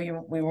whatever. I know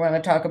we want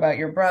to talk about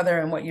your brother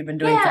and what you've been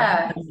doing for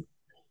Yeah. him.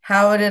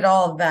 How did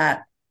all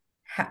that,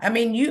 I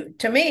mean,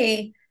 to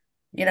me,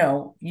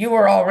 you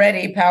were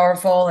already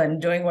powerful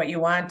and doing what you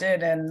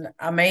wanted and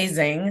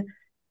amazing. I mean,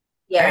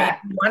 if Yeah.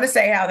 you want to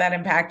say how that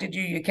impacted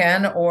you, you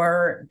can,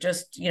 or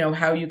just,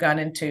 how you got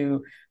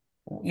into,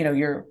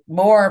 your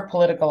more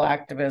political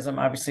activism,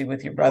 obviously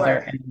with your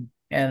brother Sure.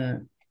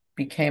 and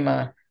became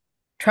a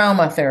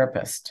trauma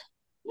therapist.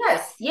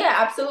 Yes, yeah,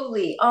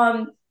 absolutely.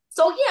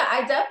 So yeah,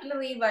 I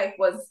definitely like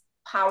was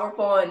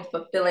powerful and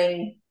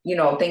fulfilling,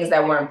 things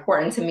that were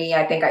important to me.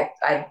 I think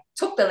I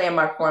took the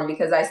landmark form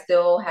because I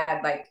still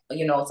had like,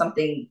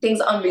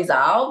 things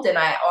unresolved. And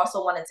I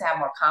also wanted to have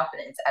more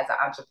confidence as an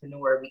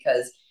entrepreneur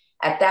because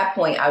at that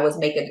point I was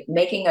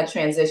making a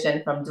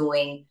transition from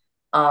doing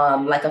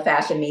like a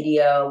fashion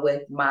media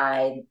with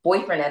my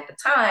boyfriend at the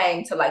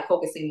time to like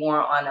focusing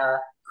more on a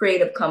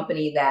creative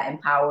company that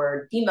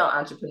empowered female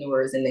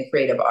entrepreneurs in the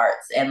creative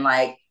arts. And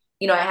like,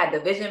 I had the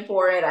vision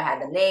for it, I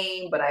had the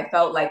name, but I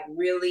felt like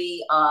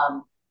really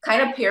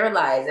kind of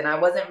paralyzed and I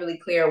wasn't really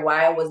clear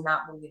why I was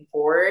not moving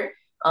forward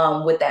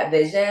with that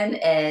vision.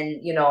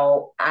 And,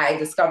 I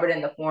discovered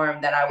in the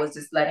forum that I was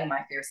just letting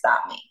my fear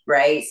stop me.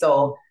 Right.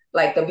 So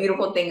like the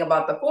beautiful thing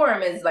about the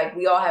forum is like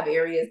we all have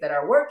areas that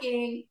are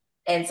working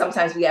and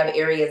sometimes we have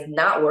areas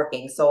not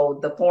working. So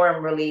the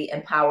forum really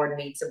empowered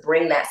me to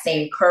bring that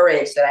same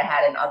courage that I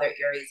had in other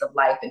areas of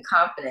life and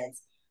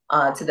confidence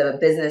to the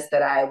business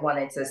that I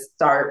wanted to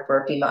start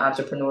for female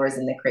entrepreneurs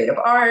in the creative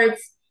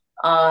arts.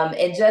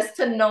 And just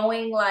to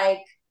knowing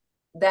like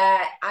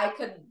that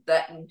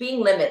that being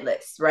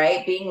limitless,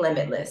 right? Being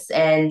limitless.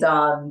 And,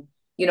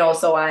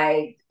 so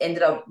I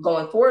ended up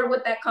going forward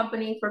with that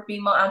company for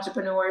female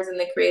entrepreneurs in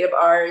the creative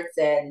arts.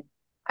 And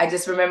I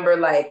just remember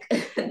like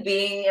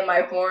being in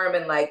my forum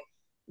and like,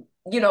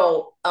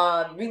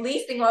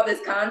 releasing all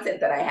this content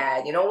that I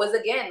had, it was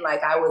again,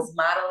 like I was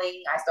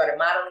modeling, I started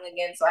modeling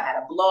again. So I had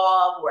a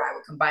blog where I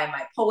would combine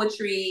my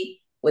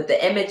poetry with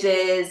the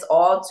images,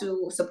 all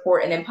to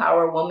support and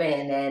empower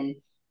women. And,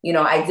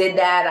 I did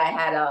that. I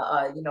had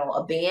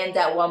a band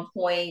at one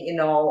point,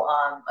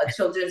 a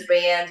children's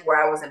band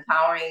where I was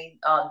empowering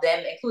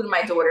them, including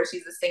my daughter.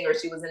 She's a singer.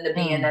 She was in the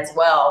band Mm. as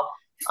well,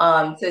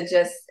 to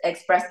just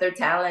express their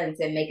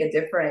talents and make a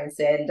difference.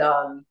 And,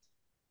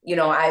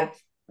 I've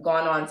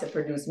gone on to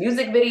produce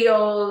music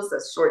videos,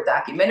 short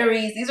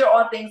documentaries. These are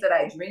all things that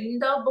I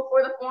dreamed of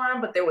before the forum,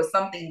 but there was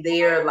something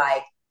there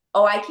like,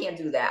 oh, I can't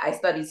do that. I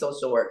studied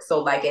social work. So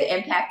like it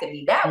impacted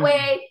me that Mm.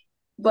 way.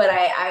 But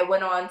I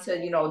went on to,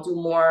 do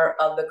more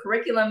of the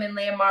curriculum in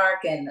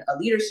Landmark and a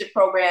leadership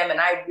program. And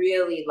I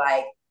really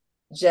like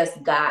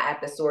just got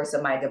at the source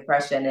of my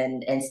depression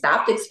and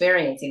stopped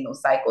experiencing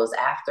those cycles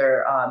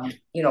after,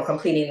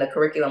 completing the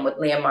curriculum with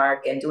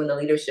Landmark and doing the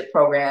leadership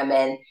program.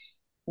 And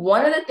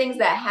one of the things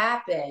that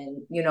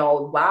happened,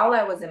 while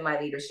I was in my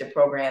leadership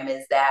program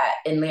is that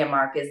in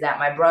Landmark is that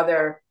my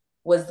brother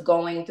was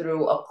going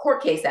through a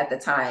court case at the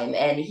time.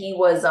 And he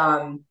was,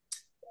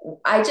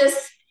 I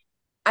just,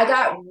 I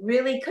got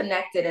really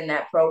connected in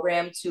that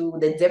program to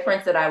the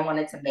difference that I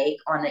wanted to make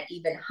on an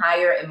even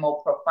higher and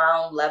more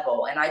profound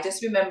level. And I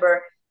just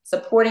remember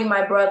supporting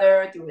my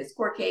brother through his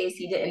court case.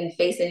 He didn't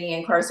face any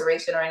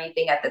incarceration or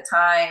anything at the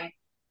time.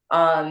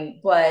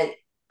 But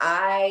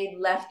I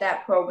left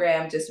that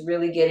program just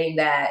really getting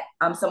that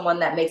I'm someone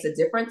that makes a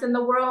difference in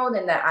the world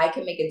and that I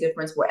can make a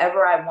difference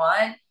wherever I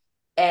want.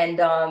 And,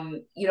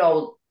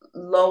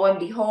 lo and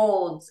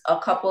behold, a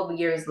couple of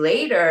years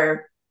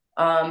later,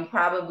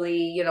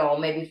 probably,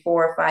 maybe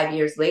 4 or 5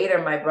 years later,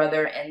 my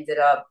brother ended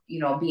up,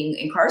 being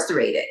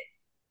incarcerated.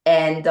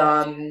 And,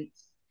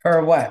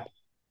 For what?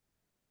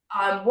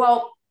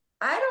 well,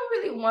 I don't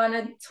really want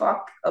to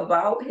talk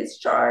about his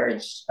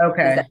charge. Is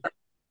Okay. that,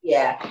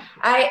 yeah.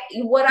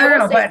 What I I don't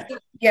will know, say,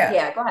 but yeah.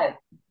 yeah, go ahead.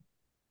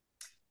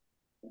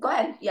 Go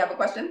ahead. You have a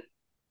question?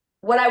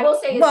 What I will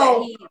say is that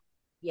Well,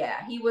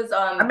 he was,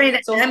 I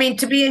mean, so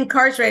to be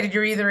incarcerated,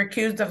 you're either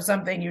accused of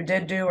something you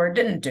did do or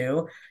didn't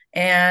do.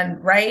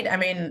 And right, I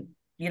mean,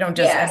 you don't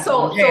just yeah, end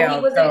up in he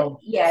jail. was So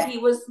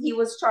he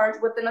was charged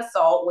with an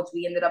assault, which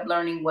we ended up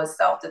learning was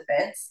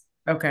self-defense.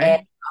 And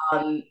okay.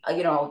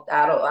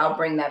 I'll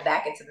bring that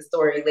back into the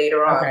story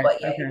later on. Okay.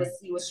 But yeah, he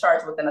Okay. was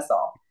charged with an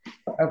assault.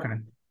 Okay.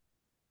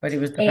 But he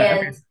was okay.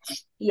 And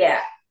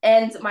yeah,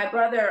 and my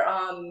brother,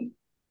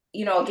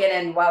 again,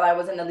 and while I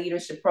was in the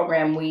leadership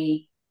program,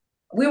 we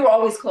were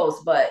always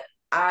close, but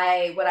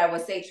what I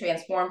would say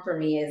transformed for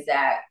me is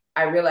that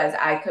I realized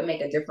I could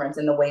make a difference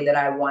in the way that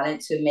I wanted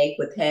to make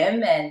with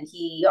him. And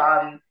he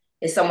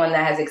is someone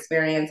that has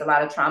experienced a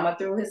lot of trauma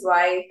through his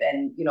life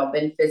and,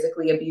 been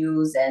physically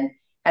abused. And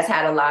has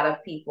had a lot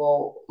of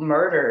people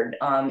murdered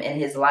in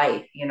his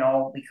life,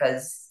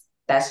 because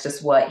that's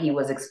just what he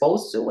was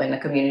exposed to in the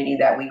community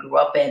that we grew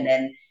up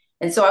in.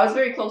 And so I was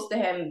very close to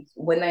him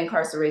when the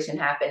incarceration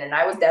happened, and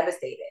I was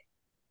devastated.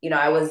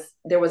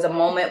 There was a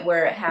moment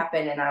where it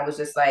happened, and I was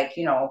just like,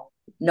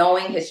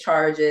 knowing his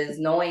charges,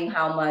 knowing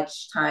how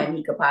much time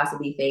he could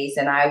possibly face.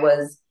 And I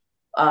was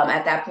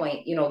at that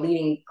point,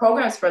 leading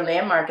programs for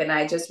Landmark. And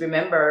I just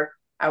remember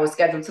I was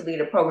scheduled to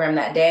lead a program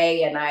that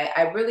day. And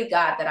I really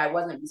got that I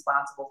wasn't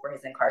responsible for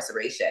his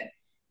incarceration.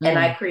 And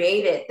I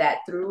created that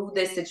through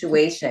this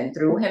situation,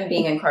 through him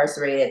being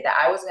incarcerated, that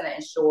I was going to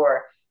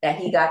ensure that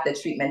he got the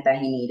treatment that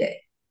he needed.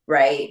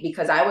 Right.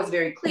 Because I was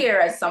very clear,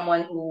 as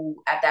someone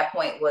who at that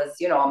point was,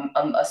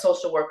 a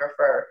social worker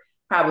for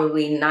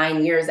probably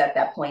 9 years at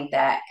that point,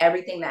 that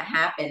everything that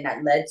happened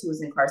that led to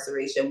his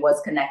incarceration was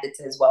connected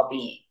to his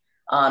well-being.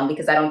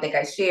 Because I don't think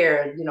I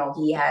shared,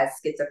 he has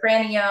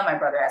schizophrenia. My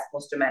brother has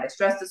post-traumatic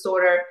stress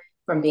disorder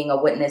from being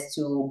a witness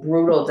to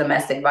brutal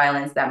domestic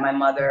violence that my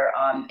mother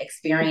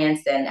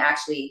experienced, and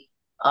actually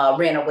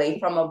ran away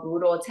from a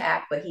brutal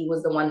attack. But he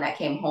was the one that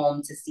came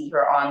home to see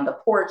her on the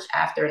porch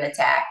after an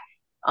attack,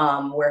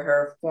 where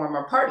her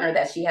former partner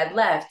that she had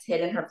left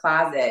hid in her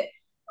closet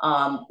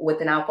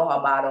with an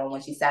alcohol bottle. And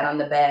when she sat on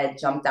the bed,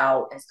 jumped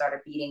out and started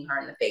beating her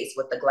in the face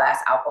with the glass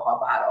alcohol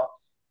bottle.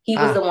 He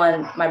was the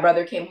one. My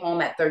brother came home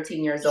at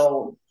 13 years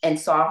old and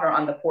saw her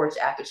on the porch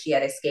after she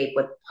had escaped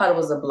with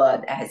puddles of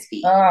blood at his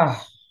feet.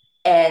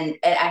 And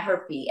at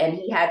her feet. And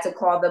he had to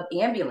call the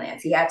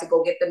ambulance. He had to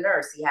go get the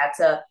nurse. He had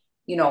to,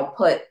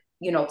 put,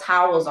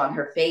 towels on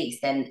her face.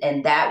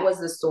 And that was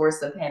the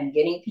source of him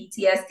getting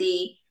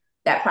PTSD.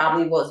 That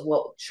probably was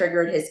what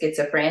triggered his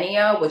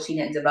schizophrenia, which he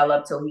didn't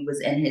develop till he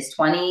was in his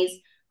 20s.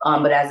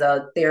 But as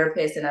a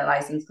therapist and a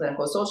licensed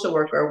clinical social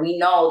worker, we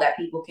know that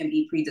people can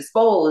be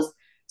predisposed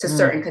to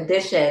certain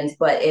conditions,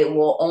 but it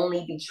will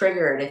only be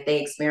triggered if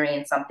they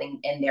experience something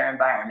in their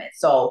environment.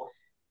 So,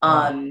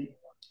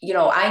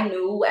 I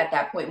knew at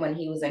that point when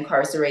he was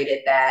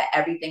incarcerated that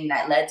everything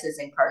that led to his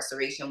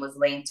incarceration was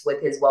linked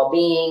with his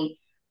well-being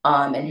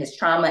and his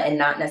trauma, and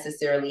not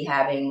necessarily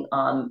having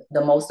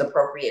the most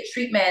appropriate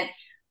treatment.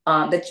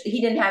 That he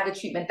didn't have the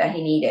treatment that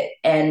he needed.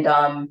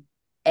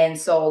 And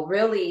so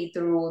really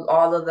through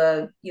all of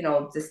the,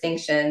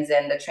 distinctions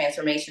and the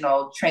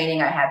transformational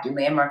training I had through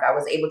Landmark, I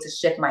was able to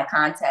shift my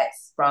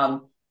context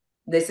from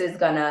this is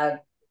gonna,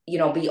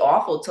 be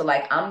awful to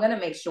like, I'm going to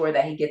make sure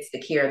that he gets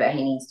the care that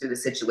he needs through the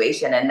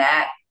situation. And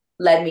that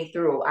led me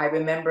through. I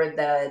remember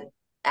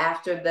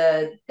after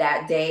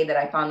that day that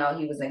I found out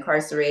he was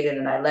incarcerated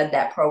and I led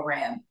that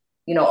program,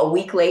 a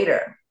week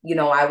later,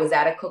 I was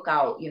at a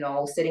cookout,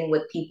 sitting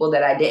with people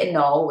that I didn't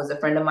know. It was a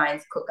friend of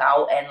mine's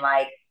cookout. And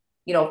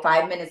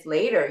 5 minutes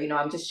later,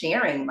 I'm just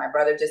sharing, my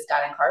brother just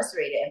got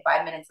incarcerated. And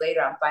 5 minutes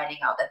later, I'm finding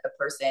out that the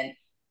person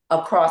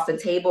across the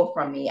table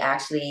from me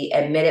actually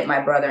admitted my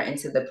brother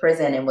into the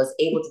prison and was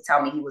able to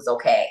tell me he was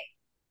okay.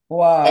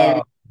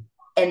 Wow.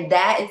 And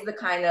that is the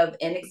kind of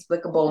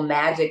inexplicable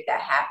magic that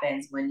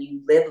happens when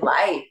you live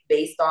life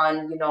based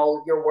on,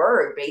 your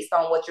word, based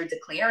on what you're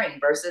declaring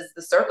versus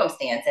the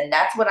circumstance. And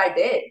that's what I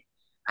did.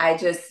 I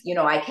just,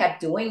 I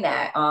kept doing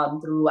that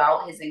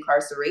throughout his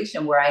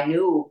incarceration, where I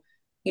knew,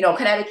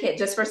 Connecticut,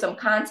 just for some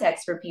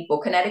context for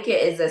people,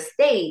 Connecticut is a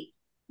state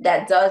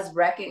that does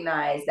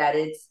recognize that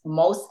it's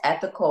most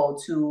ethical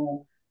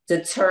to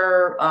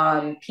deter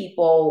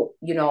people,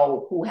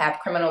 who have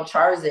criminal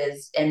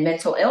charges and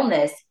mental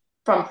illness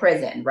from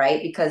prison,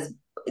 right? Because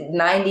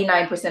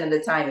 99% of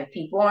the time, if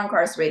people are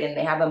incarcerated and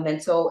they have a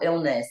mental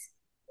illness,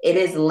 it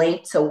is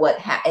linked to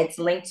it's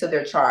linked to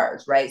their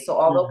charge, right? So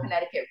although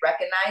Connecticut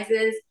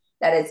recognizes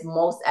that it's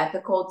most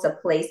ethical to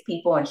place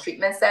people in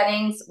treatment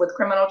settings with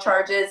criminal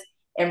charges,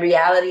 in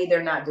reality,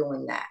 they're not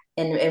doing that.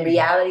 In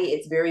reality,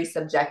 it's very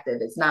subjective.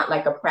 It's not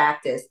like a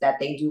practice that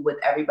they do with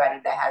everybody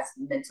that has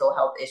mental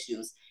health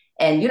issues.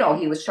 And,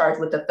 he was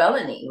charged with a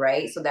felony,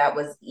 right? So that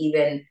was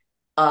even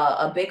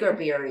a bigger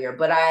barrier.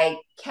 But I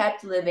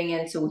kept living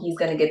into he's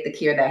going to get the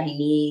care that he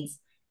needs.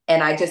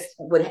 And I just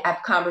would have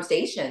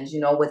conversations,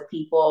 with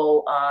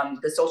people,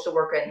 the social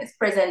worker in his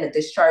prison, the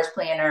discharge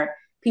planner,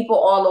 people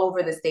all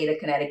over the state of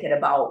Connecticut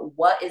about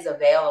what is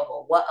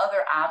available, what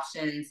other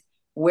options,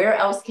 where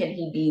else can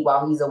he be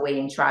while he's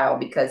awaiting trial?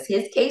 Because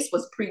his case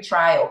was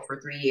pre-trial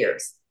for 3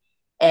 years.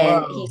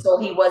 And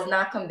he was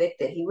not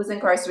convicted. He was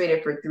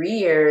incarcerated for 3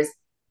 years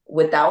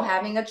without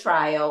having a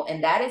trial.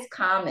 And that is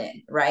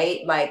common,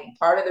 right? Like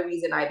part of the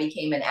reason I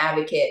became an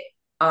advocate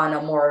on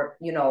a more,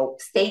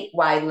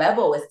 statewide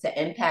level is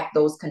to impact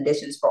those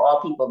conditions for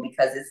all people,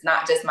 because it's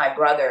not just my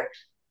brother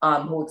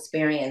who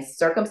experienced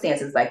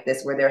circumstances like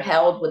this, where they're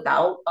held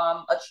without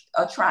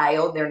a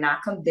trial. They're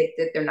not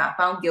convicted. They're not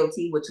found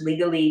guilty, which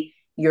legally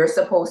you're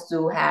supposed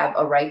to have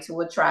a right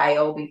to a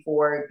trial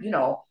before,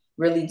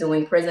 really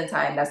doing prison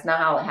time. That's not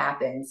how it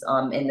happens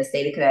in the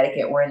state of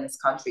Connecticut or in this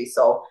country.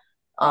 So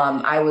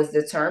I was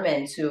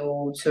determined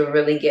to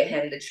really get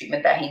him the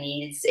treatment that he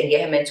needs and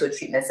get him into a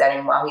treatment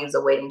setting while he was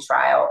awaiting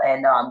trial.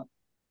 And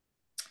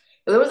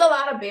there was a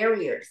lot of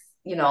barriers.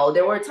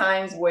 There were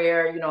times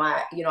where,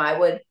 I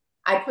would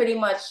I pretty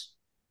much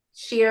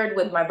shared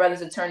with my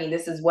brother's attorney,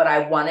 this is what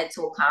I wanted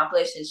to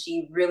accomplish. And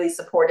she really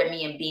supported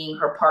me in being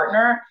her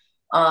partner.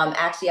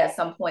 Actually, at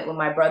some point when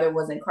my brother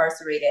was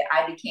incarcerated,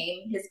 I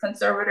became his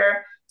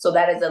conservator. So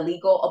that is a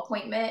legal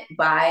appointment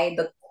by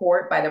the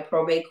court, by the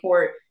probate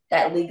court,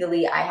 that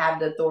legally I have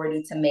the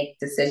authority to make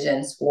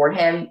decisions for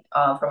him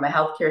from a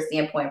healthcare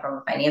standpoint, from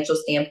a financial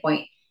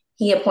standpoint.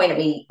 He appointed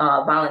me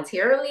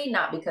voluntarily,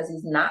 not because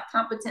he's not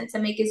competent to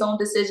make his own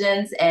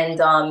decisions. And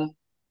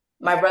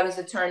my brother's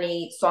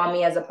attorney saw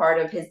me as a part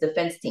of his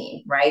defense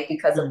team, right?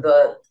 Because of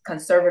the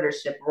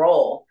conservatorship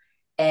role.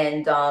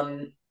 And,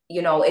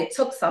 it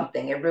took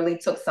something. It really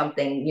took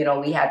something.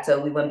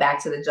 We went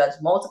back to the judge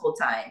multiple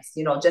times,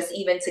 just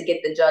even to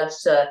get the judge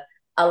to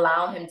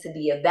allow him to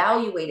be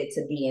evaluated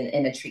to be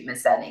in a treatment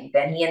setting.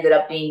 Then he ended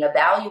up being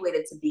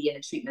evaluated to be in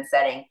a treatment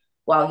setting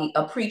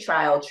a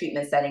pretrial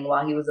treatment setting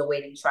while he was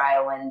awaiting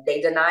trial, and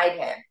they denied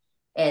him.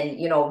 And,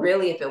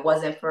 really, if it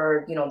wasn't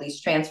for,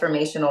 these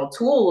transformational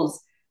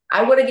tools,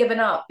 I would have given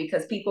up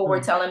because people were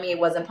telling me it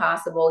wasn't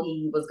possible.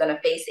 He was going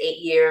to face 8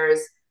 years.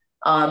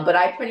 But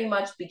I pretty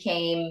much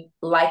became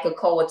like a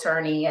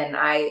co-attorney. And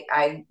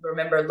I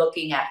remember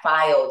looking at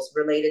files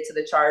related to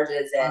the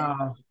charges and,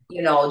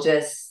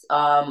 just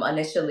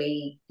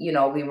initially,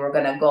 we were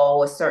going to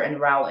go a certain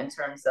route in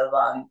terms of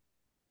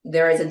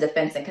there is a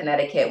defense in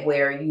Connecticut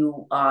where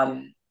you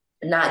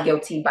not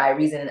guilty by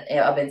reason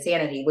of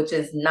insanity, which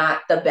is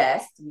not the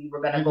best. We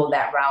were going to go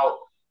that route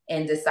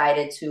and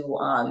decided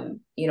to,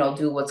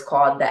 do what's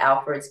called the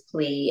Alfred's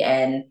plea.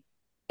 And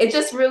it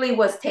just really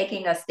was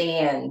taking a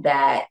stand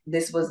that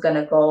this was going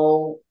to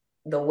go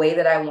the way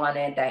that I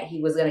wanted, that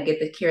he was going to get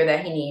the care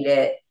that he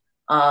needed,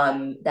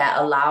 that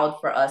allowed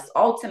for us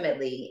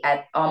ultimately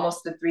at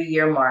almost the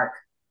 3-year mark.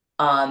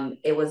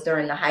 It was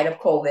during the height of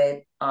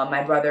COVID.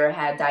 My brother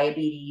had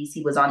diabetes.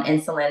 He was on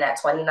insulin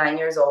at 29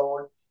 years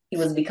old. He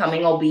was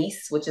becoming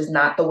obese, which is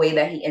not the way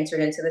that he entered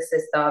into the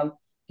system.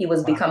 He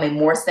was becoming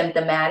more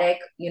symptomatic,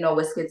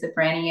 with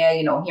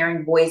schizophrenia,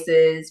 hearing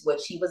voices,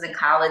 which he was in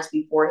college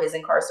before his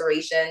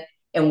incarceration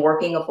and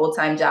working a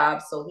full-time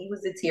job. So he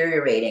was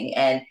deteriorating.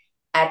 And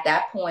at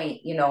that point,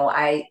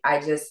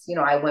 I just,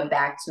 I went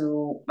back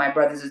to my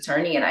brother's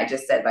attorney and I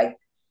just said, like,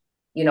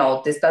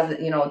 this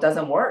doesn't, it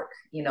doesn't work.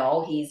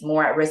 He's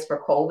more at risk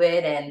for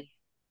COVID. And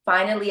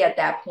finally, at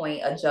that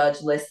point, a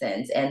judge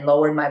listened and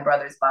lowered my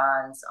brother's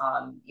bonds.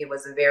 It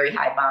was a very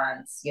high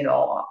bonds,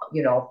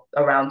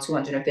 around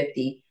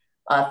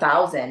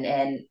 250,000.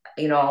 And,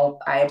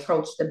 I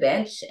approached the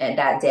bench and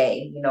that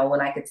day,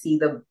 when I could see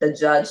the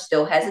judge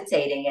still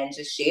hesitating, and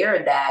just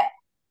shared that,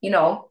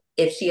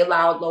 if she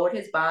lowered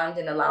his bond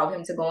and allowed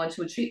him to go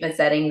into a treatment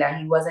setting, that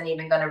he wasn't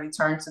even going to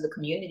return to the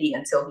community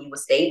until he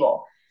was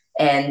stable.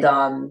 And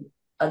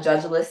a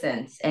judge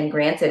listened and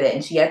granted it.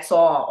 And she had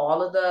saw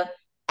all of the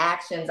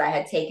actions I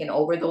had taken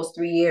over those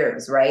 3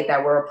 years, right,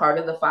 that were a part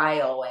of the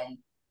file,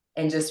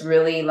 and just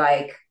really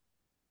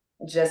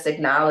just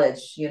acknowledge,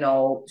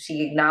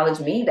 she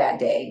acknowledged me that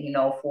day,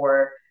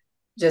 for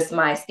just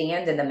my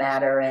stand in the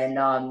matter.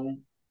 And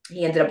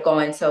he ended up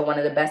going to one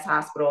of the best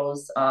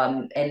hospitals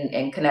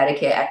in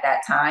Connecticut at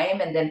that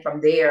time. And then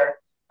from there,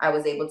 I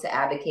was able to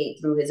advocate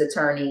through his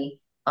attorney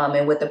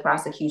and with the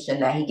prosecution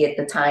that he get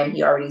the time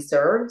he already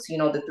served,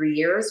 the 3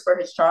 years for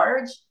his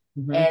charge,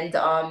 and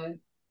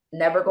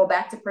never go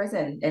back to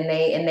prison. And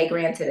they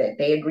granted it.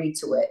 They agreed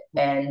to it.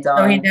 And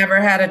so he never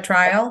had a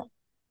trial?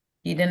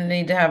 He didn't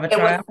need to have a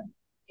trial?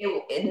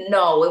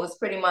 No, it was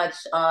pretty much,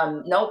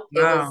 nope.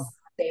 Wow.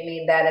 They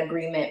made that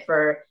agreement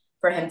for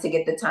him to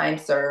get the time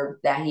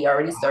served that he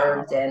already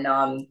served. And,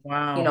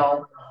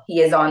 Wow. He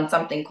is on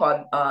something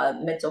called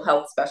mental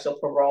health special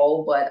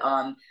parole. But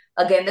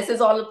again, this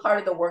is all a part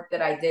of the work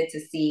that I did to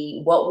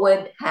see what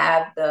would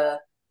have the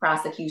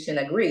prosecution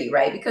agree,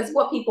 right? Because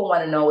what people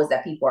want to know is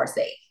that people are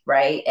safe,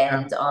 right?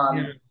 And,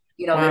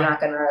 they're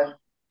not going to,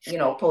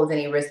 pose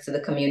any risk to the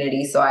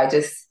community. So I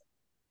just,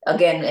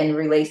 again, and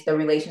the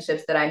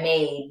relationships that I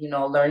made,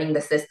 learning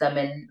the system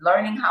and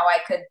learning how I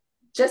could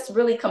just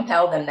really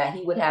compel them that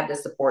he would have the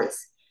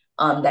supports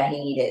that he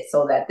needed,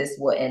 so that this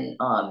wouldn't,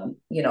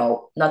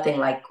 nothing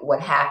like what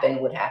happened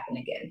would happen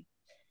again.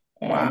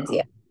 And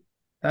wow.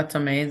 That's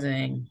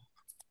amazing.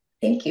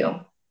 Thank you.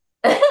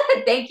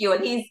 Thank you.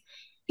 And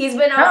he's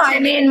been No, I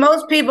mean,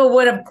 most people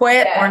would have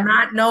quit or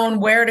not known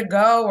where to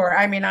go. Or,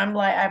 I mean,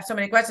 I have so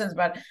many questions,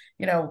 but,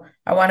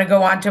 I want to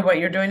go on to what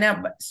you're doing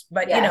now, but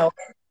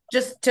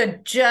just to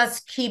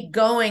keep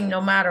going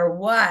no matter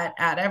what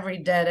at every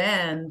dead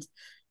end,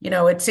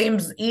 it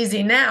seems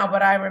easy now,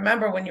 but I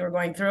remember when you were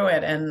going through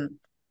it, and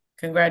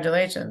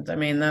congratulations. I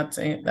mean, that's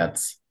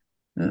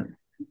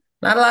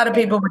not a lot of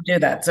people would do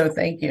that. So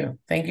thank you.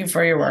 Thank you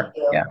for your work.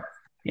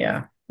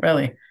 Yeah.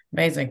 Really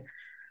amazing.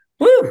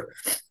 Woo.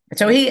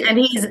 So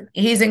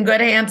he's in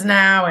good hands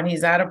now, and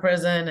he's out of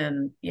prison,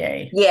 and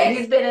yay. Yeah,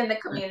 he's been in the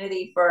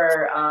community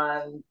for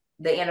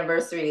the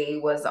anniversary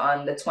was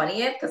on the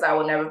 20th, because I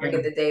will never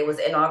forget the day. It was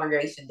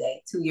inauguration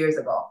day 2 years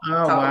ago. Oh,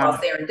 Talk wow.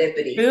 about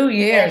serendipity. 2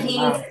 years. And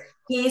Wow.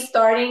 He's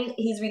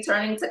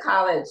returning to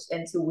college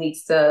in 2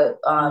 weeks to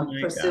Oh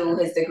my pursue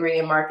God. his degree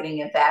in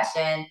marketing and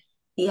fashion.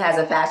 He has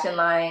a fashion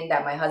line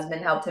that my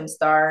husband helped him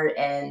start,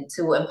 and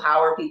to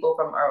empower people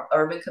from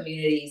urban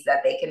communities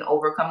that they can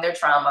overcome their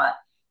trauma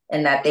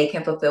and that they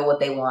can fulfill what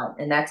they want.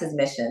 And that's his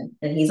mission.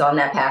 And he's on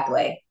that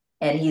pathway.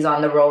 And he's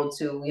on the road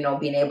to,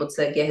 being able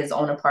to get his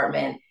own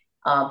apartment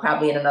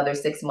probably in another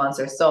 6 months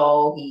or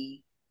so.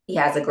 He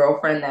has a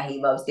girlfriend that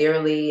he loves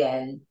dearly,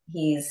 and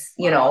he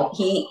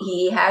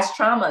has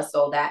trauma,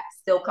 so that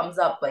still comes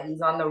up, but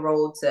he's on the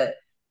road to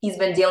he's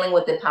been dealing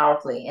with it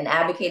powerfully and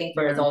advocating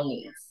for his Yeah. own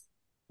needs.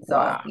 So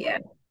Wow. yeah.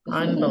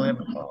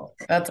 Unbelievable.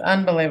 That's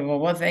unbelievable.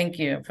 Well, thank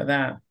you for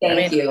that. I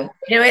Thank mean, you.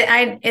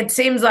 it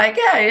seems like,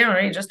 yeah,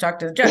 you just talk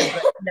to the judge,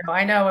 but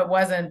I know it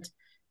wasn't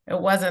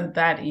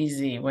that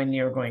easy when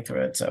you were going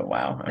through it. So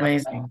wow,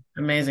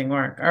 amazing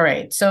work. All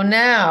right.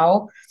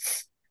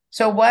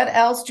 So what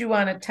else do you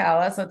want to tell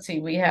us? Let's see,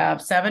 we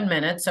have 7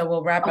 minutes, so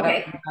we'll wrap it up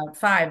Okay. in about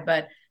 5,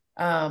 but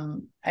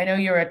I know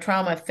you're a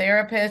trauma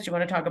therapist. You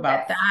want to talk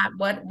about Yes. that?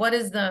 What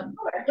is Sure.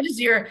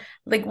 your,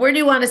 like, where do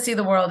you want to see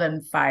the world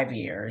in 5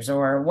 years,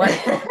 or what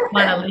do you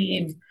want to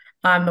leave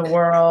on the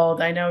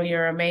world? I know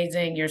you're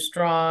amazing, you're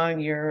strong,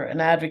 you're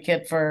an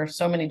advocate for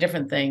so many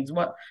different things.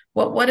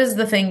 What is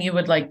the thing you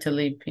would like to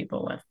leave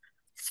people with?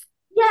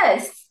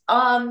 Yes.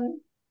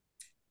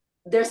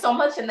 There's so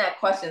much in that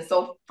question.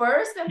 So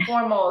first and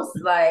foremost,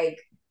 like,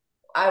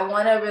 I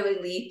want to really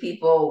leave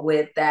people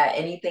with that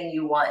anything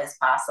you want is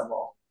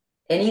possible.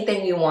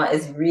 Anything you want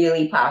is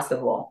really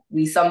possible.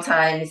 We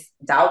sometimes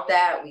doubt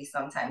that. We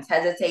sometimes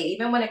hesitate,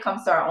 even when it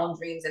comes to our own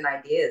dreams and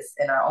ideas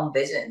and our own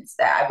visions.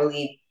 That I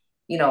believe,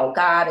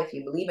 God, if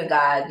you believe in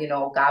God,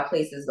 God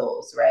places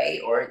those,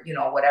 right? Or,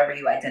 whatever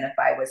you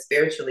identify with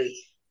spiritually,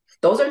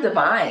 those are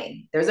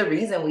divine. There's a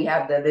reason we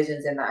have the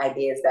visions and the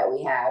ideas that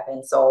we have.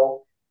 And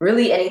so,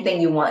 really,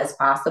 anything you want is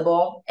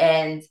possible.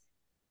 And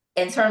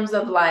in terms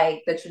of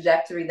like the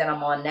trajectory that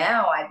I'm on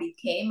now, I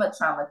became a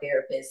trauma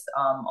therapist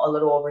a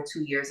little over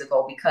 2 years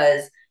ago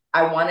because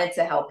I wanted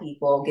to help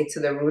people get to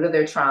the root of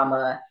their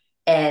trauma.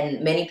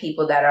 And many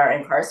people that are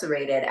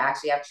incarcerated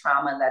actually have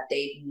trauma that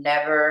they've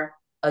never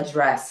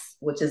addressed,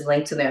 which is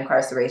linked to their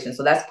incarceration.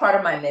 So that's part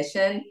of my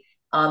mission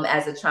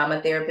as a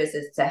trauma therapist,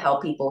 is to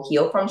help people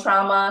heal from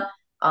trauma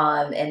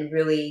and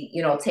really,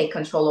 take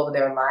control over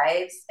their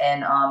lives.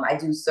 And I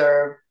do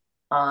serve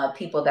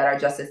people that are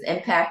just as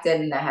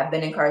impacted and that have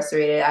been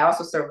incarcerated. I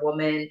also serve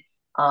women,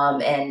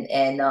 and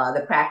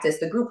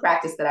the group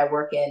practice that I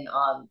work in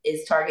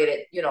is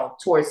targeted,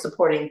 towards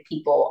supporting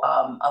people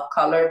of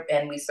color,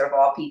 and we serve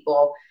all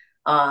people.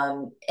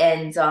 And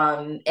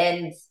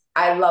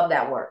I love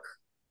that work.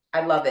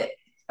 I love it.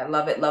 I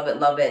love it, love it,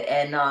 love it.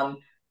 And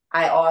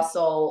I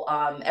also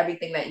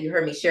everything that you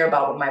heard me share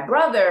about with my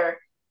brother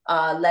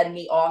led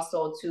me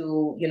also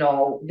to,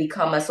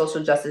 become a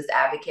social justice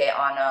advocate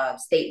on a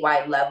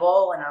statewide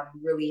level. And I'm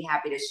really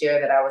happy to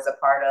share that I was a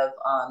part of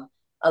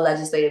a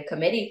legislative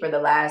committee for the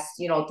last,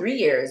 3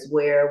 years,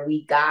 where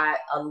we got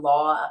a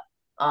law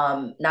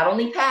not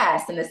only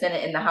passed in the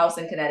Senate and the House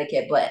in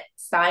Connecticut, but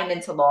signed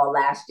into law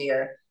last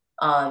year.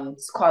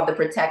 It's called the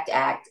Protect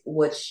Act,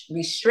 which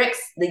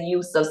restricts the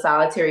use of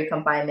solitary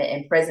confinement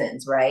in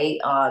prisons, right?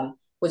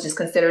 Which is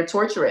considered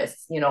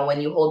torturous.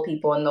 When you hold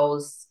people in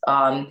those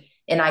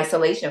in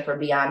isolation for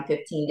beyond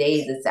 15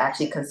 days, it's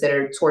actually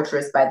considered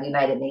torturous by the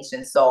United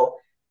Nations. So,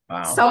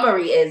 Wow.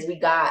 summary is we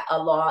got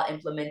a law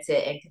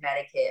implemented in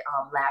Connecticut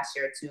last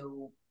year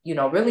to,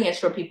 really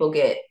ensure people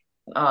get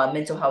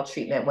mental health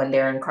treatment when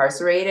they're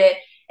incarcerated,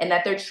 and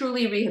that they're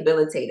truly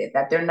rehabilitated,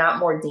 that they're not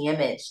more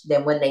damaged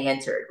than when they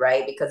entered,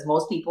 right? Because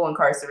most people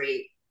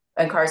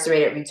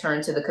incarcerated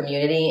return to the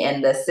community,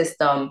 and the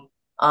system,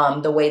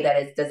 the way that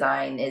it's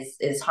designed,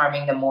 is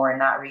harming them more and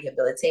not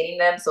rehabilitating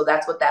them. So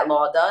that's what that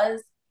law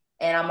does.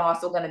 And I'm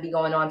also going to be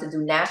going on to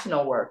do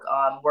national work,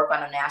 work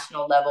on a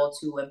national level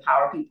to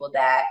empower people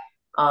that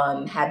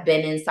have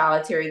been in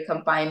solitary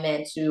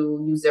confinement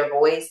to use their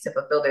voice to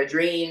fulfill their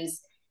dreams.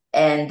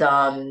 And,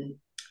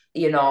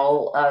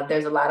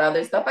 there's a lot of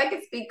other stuff I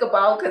can speak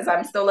about because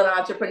I'm still an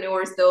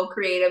entrepreneur, still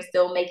creative,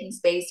 still making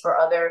space for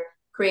other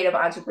creative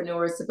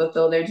entrepreneurs to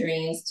fulfill their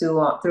dreams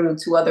through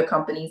 2 other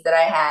companies that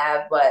I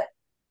have. But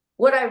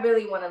what I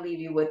really want to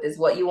leave you with is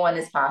what you want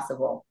is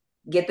possible.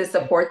 Get the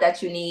support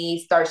that you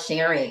need, start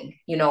sharing,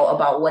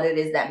 about what it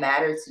is that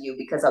matters to you.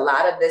 Because a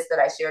lot of this that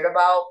I shared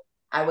about,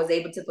 I was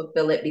able to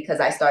fulfill it because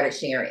I started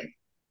sharing.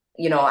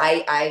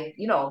 I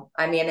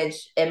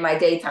manage in my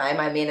daytime,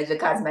 I manage a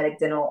cosmetic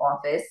dental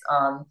office.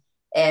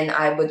 And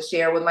I would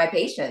share with my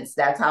patients.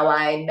 That's how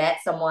I met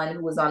someone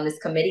who was on this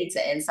committee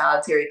to end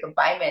solitary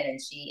confinement. And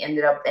she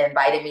ended up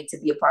inviting me to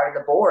be a part of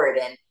the board.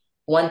 And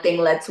one thing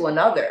led to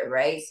another,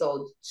 right?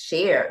 So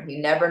share.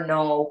 You never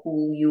know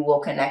who you will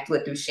connect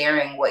with through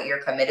sharing what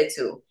you're committed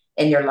to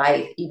in your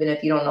life, even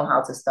if you don't know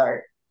how to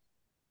start.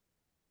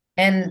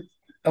 And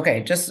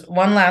okay, just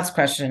one last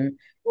question.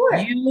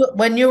 Sure.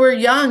 When you were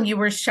young, you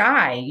were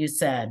shy, you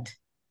said.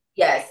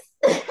 Yes.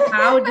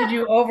 how did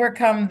you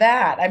overcome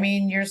that? I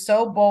mean, you're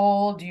so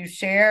bold, you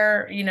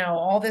share,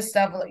 all this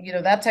stuff,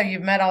 that's how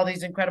you've met all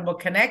these incredible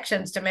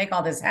connections to make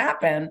all this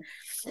happen.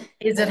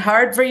 Is it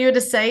hard for you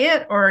to say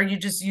it, or are you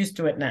just used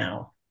to it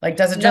now? Like,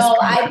 does it just No,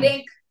 come?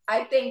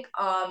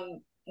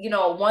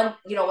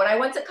 when I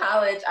went to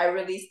college, I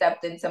really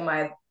stepped into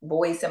my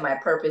voice and my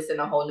purpose in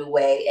a whole new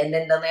way. And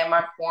then the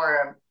Landmark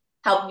Forum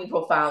helped me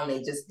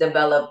profoundly just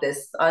develop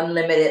this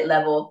unlimited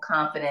level of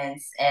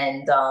confidence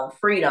and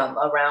freedom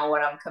around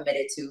what I'm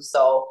committed to.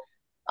 So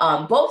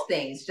both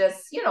things,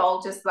 just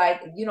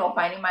like,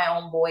 finding my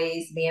own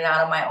voice, being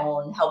out on my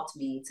own helped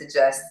me to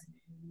just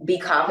be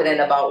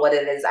confident about what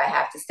it is I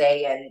have to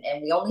say.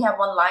 And we only have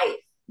one life,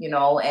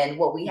 and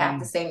what we have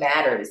to say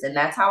matters. And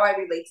that's how I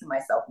relate to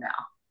myself now.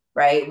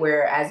 Right.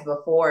 Whereas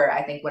before,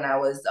 I think when I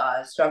was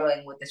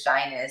struggling with the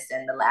shyness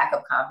and the lack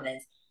of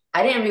confidence,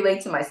 I didn't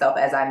relate to myself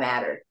as I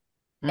mattered.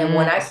 And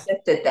when I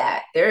shifted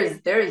that, there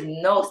is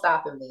no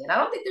stopping me. And I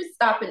don't think there's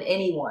stopping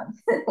anyone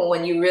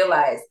when you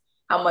realize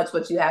how much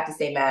what you have to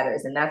say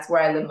matters. And that's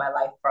where I live my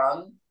life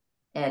from,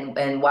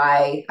 and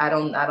why I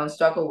don't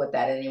struggle with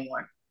that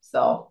anymore.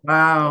 So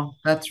Wow,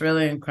 that's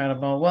really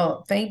incredible.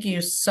 Well, thank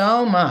you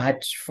so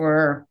much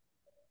for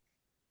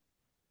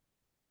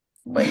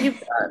what you've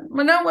done.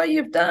 Well, not what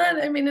you've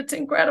done. I mean, it's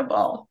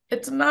incredible.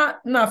 It's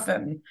not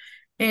nothing.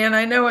 And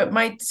I know it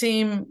might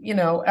seem,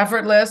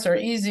 effortless or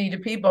easy to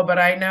people, but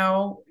I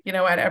know,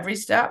 at every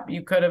step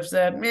you could have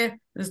said, meh,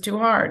 this is too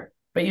hard,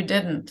 but you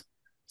didn't.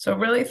 So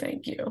really,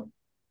 thank you.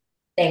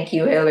 thank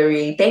you,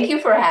 Hilary. Thank you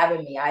for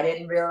having me. I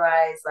didn't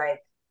realize, like,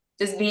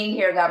 just being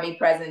here got me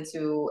present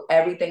to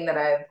everything that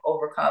I've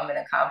overcome and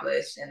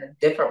accomplished in a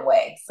different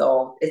way.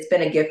 So it's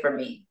been a gift for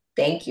me.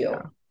 Thank you.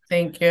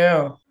 Thank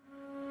you.